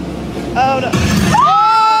 Oh no.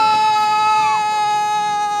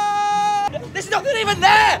 Oh! There's nothing even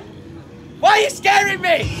there! Why are you scaring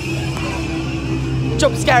me?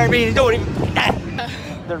 Jump scaring me and don't even...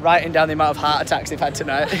 They're writing down the amount of heart attacks they've had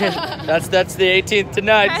tonight. That's the 18th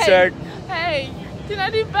tonight, sir. Hey, did I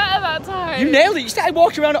do better that time? You nailed it. You started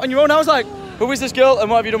walking around on your own. I was like, who is this girl and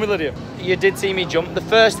what have you done with Lydia? You did see me jump. The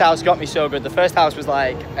first house got me so good. The first house was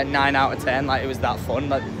like a 9 out of 10. Like, it was that fun.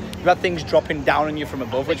 Like, you had things dropping down on you from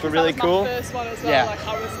above, which were really cool. That was my first one as well. Yeah. Like,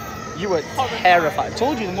 I was you were terrified. I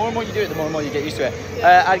told you, the more and more you do it, the more and more you get used to it.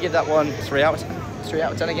 I'd give that one 3 out of 10. 3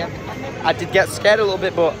 out of 10 again. I did get scared a little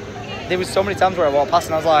bit, but there was so many times where I walked past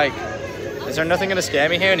and I was like, is there nothing gonna scare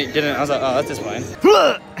me here? And it didn't. I was like, oh, that's just fine.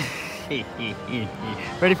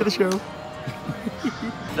 Ready for the show?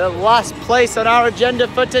 The last place on our agenda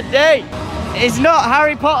for today is not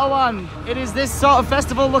Harry Potter Land. It is this sort of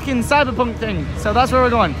festival looking cyberpunk thing. So that's where we're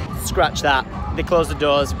going. Scratch that. They closed the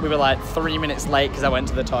doors. We were like 3 minutes late because I went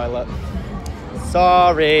to the toilet.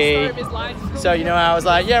 Sorry. So, you know, I was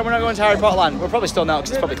like, yeah, we're not going to Harry Potter Land. We're probably still not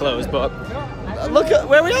because it's probably closed, but look at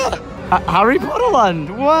where we are. Harry Potter Land.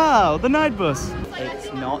 Wow, the night bus.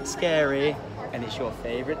 It's not scary, and it's your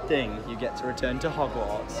favourite thing. You get to return to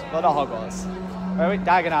Hogwarts. Well, not Hogwarts. Where are we?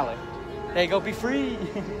 Diagon Alley. There you go, be free.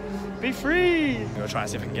 Be free. We're trying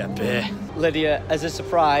to see if we can get beer. Lydia, as a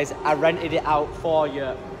surprise, I rented it out for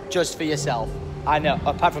you, just for yourself. I know,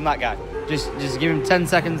 apart from that guy. Just give him 10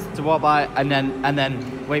 seconds to walk by and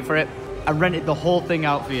then wait for it. I rented the whole thing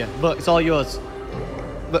out for you. Look, it's all yours.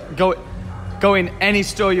 Look, go in any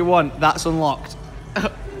store you want, that's unlocked.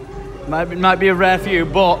 might be a rare few,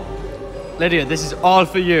 but Lydia, this is all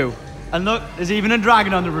for you. And look, there's even a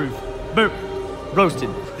dragon on the roof. Boom, roasted.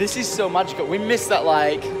 This is so magical. We missed that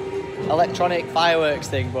like electronic fireworks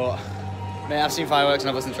thing, but man, I've seen fireworks and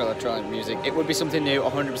I've listened to electronic music. It would be something new,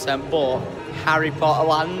 100%, but Harry Potter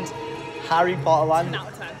Land. 10 out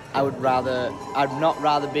of 10. I'd not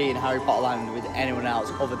rather be in Harry Potter Land with anyone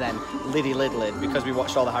else other than Liddy Lidlid, because we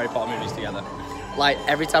watched all the Harry Potter movies together. Like,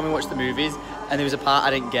 every time we watched the movies and there was a part I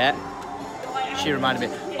didn't get, she reminded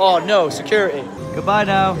me, oh no, security. Goodbye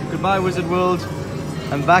now, goodbye Wizard World.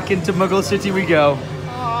 And back into Muggle City we go.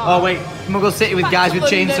 Oh wait, Muggle City with guys with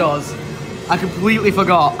chainsaws. I completely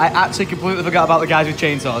forgot. I actually completely forgot about the guys with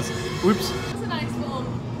chainsaws. Whoops. It's a nice little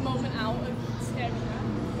moment out of scaring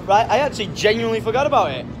her. Right, I actually genuinely forgot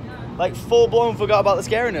about it. Like, full blown forgot about the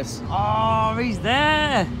scariness. Oh, he's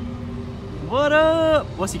there. What up?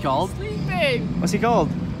 What's he called? Sleeping. What's he called?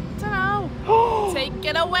 Don't know. Take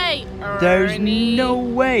it away, There's Ernie. no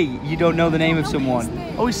way you don't know the name of someone.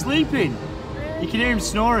 Oh, he's sleeping. You can hear him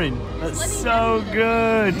snoring. That's so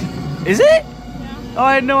good. Is it? Yeah. Oh,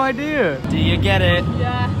 I had no idea. Do you get it?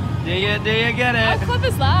 Yeah. Do you get it? How clever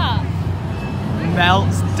is that?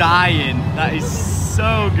 Melt's dying. That is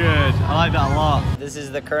so good. I like that a lot. This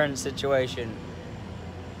is the current situation.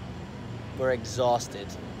 We're exhausted.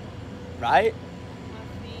 Right?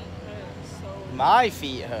 My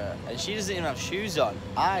feet hurt. And she doesn't even have shoes on.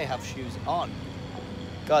 I have shoes on.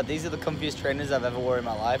 God, these are the comfiest trainers I've ever worn in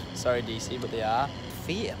my life. Sorry, DC, but they are.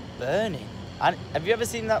 Feet are burning. And have you ever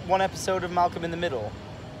seen that one episode of Malcolm in the Middle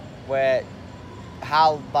where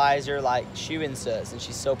Hal buys her like shoe inserts and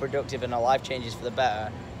she's so productive and her life changes for the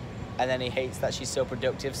better, and then he hates that she's so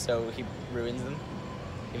productive, so he ruins them?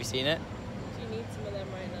 Have you seen it? She needs some of them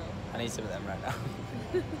right now. I need some of them right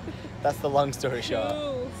now. That's the long story short.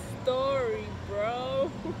 Cool story,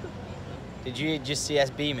 bro. Did you just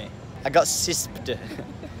CSB me? I got sisped.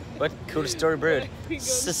 What? Cool story, brood.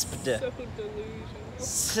 Sisped. So delusional.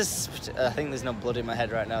 Sisped. I think there's no blood in my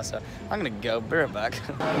head right now, so I'm gonna go. Be right back.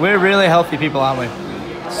 We're really healthy people, aren't we?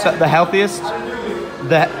 So, the healthiest.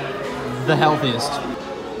 The healthiest.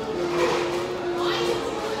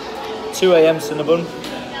 2 a.m. Cinnabon.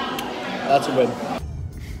 That's a win.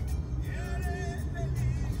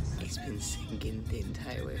 He's been singing the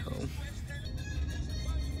entire way home.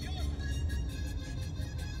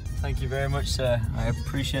 Thank you very much, sir. I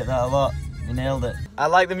appreciate that a lot. You nailed it. I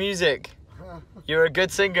like the music. You're a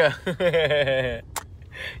good singer.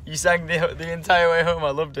 You sang the entire way home.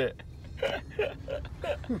 I loved it.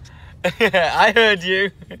 I heard you.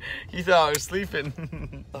 You thought I was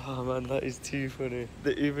sleeping. Oh man, that is too funny.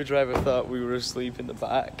 The Uber driver thought we were asleep in the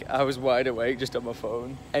back. I was wide awake just on my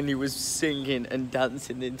phone. And he was singing and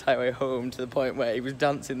dancing the entire way home, to the point where he was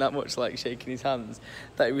dancing that much, like shaking his hands,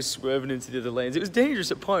 that he was swerving into the other lanes. It was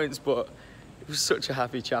dangerous at points, but it was such a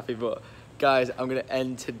happy chappy. But guys, I'm gonna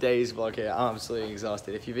end today's vlog here. I'm absolutely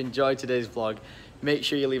exhausted. If you've enjoyed today's vlog, make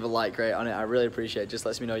sure you leave a like rate on it. I really appreciate it. Just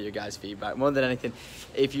lets me know your guys' feedback. More than anything,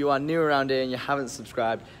 if you are new around here and you haven't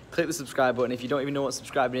subscribed, click the subscribe button. If you don't even know what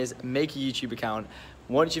subscribing is, make a YouTube account.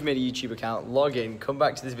 Once you've made a YouTube account, log in, come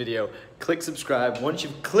back to this video, click subscribe. Once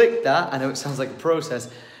you've clicked that, I know it sounds like a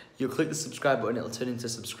process, you'll click the subscribe button, it'll turn into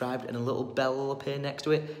subscribed, and a little bell will appear next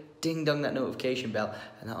to it. Ding dong that notification bell,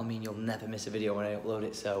 and that'll mean you'll never miss a video when I upload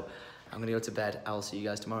it. So I'm gonna go to bed. I will see you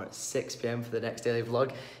guys tomorrow at 6 p.m. for the next daily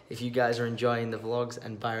vlog. If you guys are enjoying the vlogs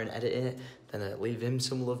and Byron editing it, then leave him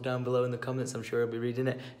some love down below in the comments. I'm sure he'll be reading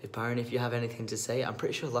it. Byron, if you have anything to say, I'm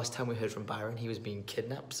pretty sure last time we heard from Byron, he was being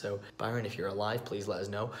kidnapped. So Byron, if you're alive, please let us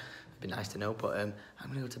know. It'd be nice to know, but I'm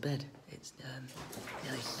gonna go to bed. It's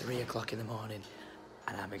nearly 3 o'clock in the morning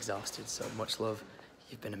and I'm exhausted, so much love.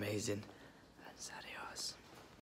 You've been amazing. And